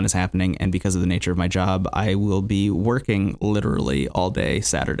Comic-Con is happening, and because of the nature of my job, I will be working literally all day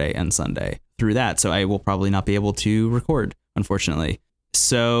Saturday and Sunday through that, so I will probably not be able to record, unfortunately.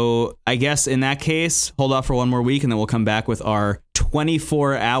 So I guess in that case, hold off for one more week, and then we'll come back with our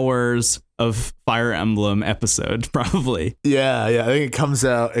 24 hours of Fire Emblem episode, probably. Yeah. I think it comes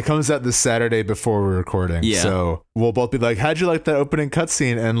out this Saturday before we're recording. Yeah. So we'll both be like, how'd you like that opening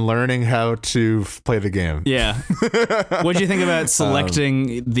cutscene, and learning how to play the game? Yeah. What'd you think about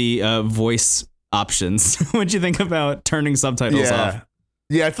selecting the voice options? What'd you think about turning subtitles off?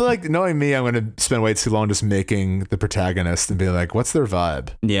 Yeah, I feel like, knowing me, I'm going to spend way too long just making the protagonist and be like, what's their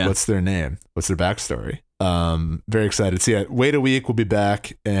vibe? Yeah. What's their name? What's their backstory? Very excited. So yeah, wait a week, we'll be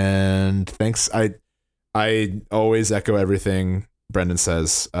back. And thanks. I always echo everything Brendan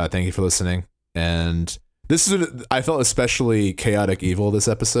says. Thank you for listening. And this is, I felt especially chaotic evil this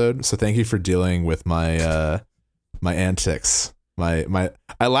episode. So thank you for dealing with my my antics. I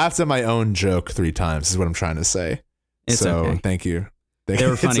laughed at my own joke 3 times is what I'm trying to say. It's okay. Thank you. They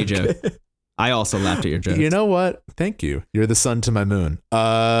were funny jokes. I also laughed at your jokes. You know what? Thank you. You're the sun to my moon.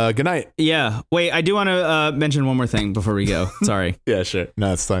 Good night. Yeah. Wait, I do want to mention one more thing before we go. Sorry. Yeah, sure.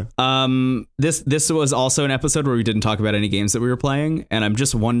 No, it's fine. This was also an episode where we didn't talk about any games that we were playing, and I'm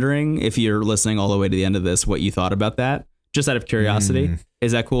just wondering, if you're listening all the way to the end of this, what you thought about that. Just out of curiosity.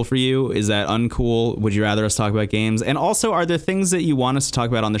 Is that cool for you? Is that uncool? Would you rather us talk about games? And also, are there things that you want us to talk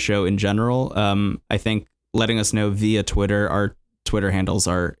about on the show in general? I think letting us know via Twitter. Our Twitter handles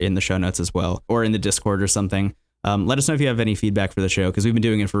are in the show notes as well, or in the Discord or something. Let us know if you have any feedback for the show, because we've been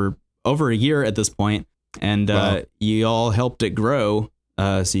doing it for over a year at this point, and you all helped it grow,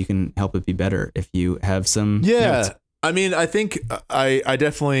 so you can help it be better if you have some notes. I mean, I think I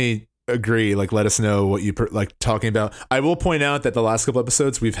definitely agree. Like, let us know what you like talking about. I will point out that the last couple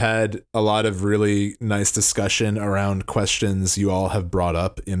episodes we've had a lot of really nice discussion around questions you all have brought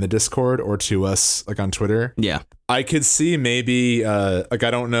up in the Discord or to us, like on Twitter. Yeah, I could see maybe like,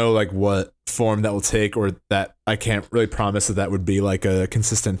 I don't know like what form that will take, or that I can't really promise that would be like a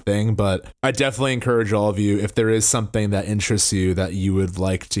consistent thing, but I definitely encourage all of you, if there is something that interests you that you would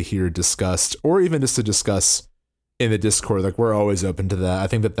like to hear discussed, or even just to discuss in the Discord, like, we're always open to that. I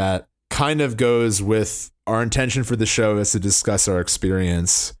think that kind of goes with our intention for the show, is to discuss our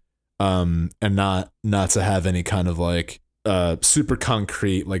experience, and not to have any kind of like super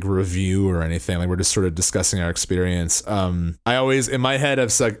concrete like review or anything. Like, we're just sort of discussing our experience. I always, in my head,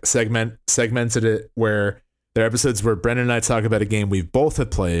 I've segmented it where there are episodes where Brendan and I talk about a game we both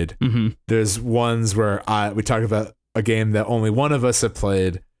have played. There's ones where we talk about a game that only one of us have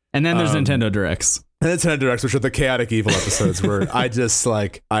played, and then there's Nintendo Directs. And Nintendo Directs, which are the chaotic evil episodes, where I just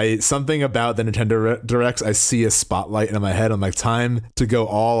like, something about the Nintendo Directs, I see a spotlight in my head. I'm like, time to go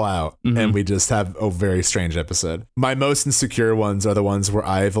all out. And we just have a very strange episode. My most insecure ones are the ones where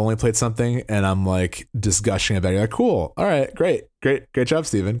I've only played something and I'm like just gushing about it. You're like, cool. All right, great job,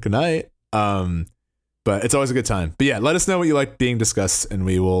 Steven. Good night. But it's always a good time. But yeah, let us know what you like being discussed, and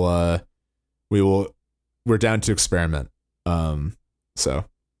we will we're down to experiment. So.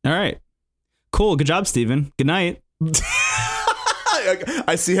 All right. Cool. Good job, Steven. Good night.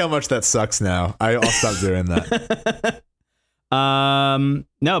 I see how much that sucks now. I'll stop doing that.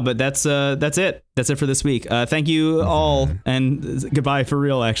 No, but that's it. That's it for this week. Thank you all, and goodbye for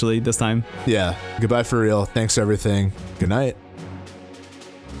real, actually, this time. Yeah. Goodbye for real. Thanks for everything. Good night.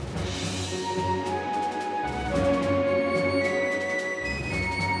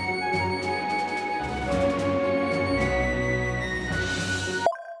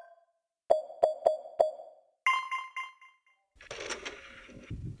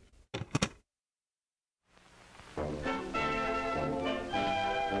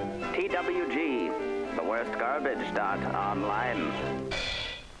 TWG, the worst garbage. Online.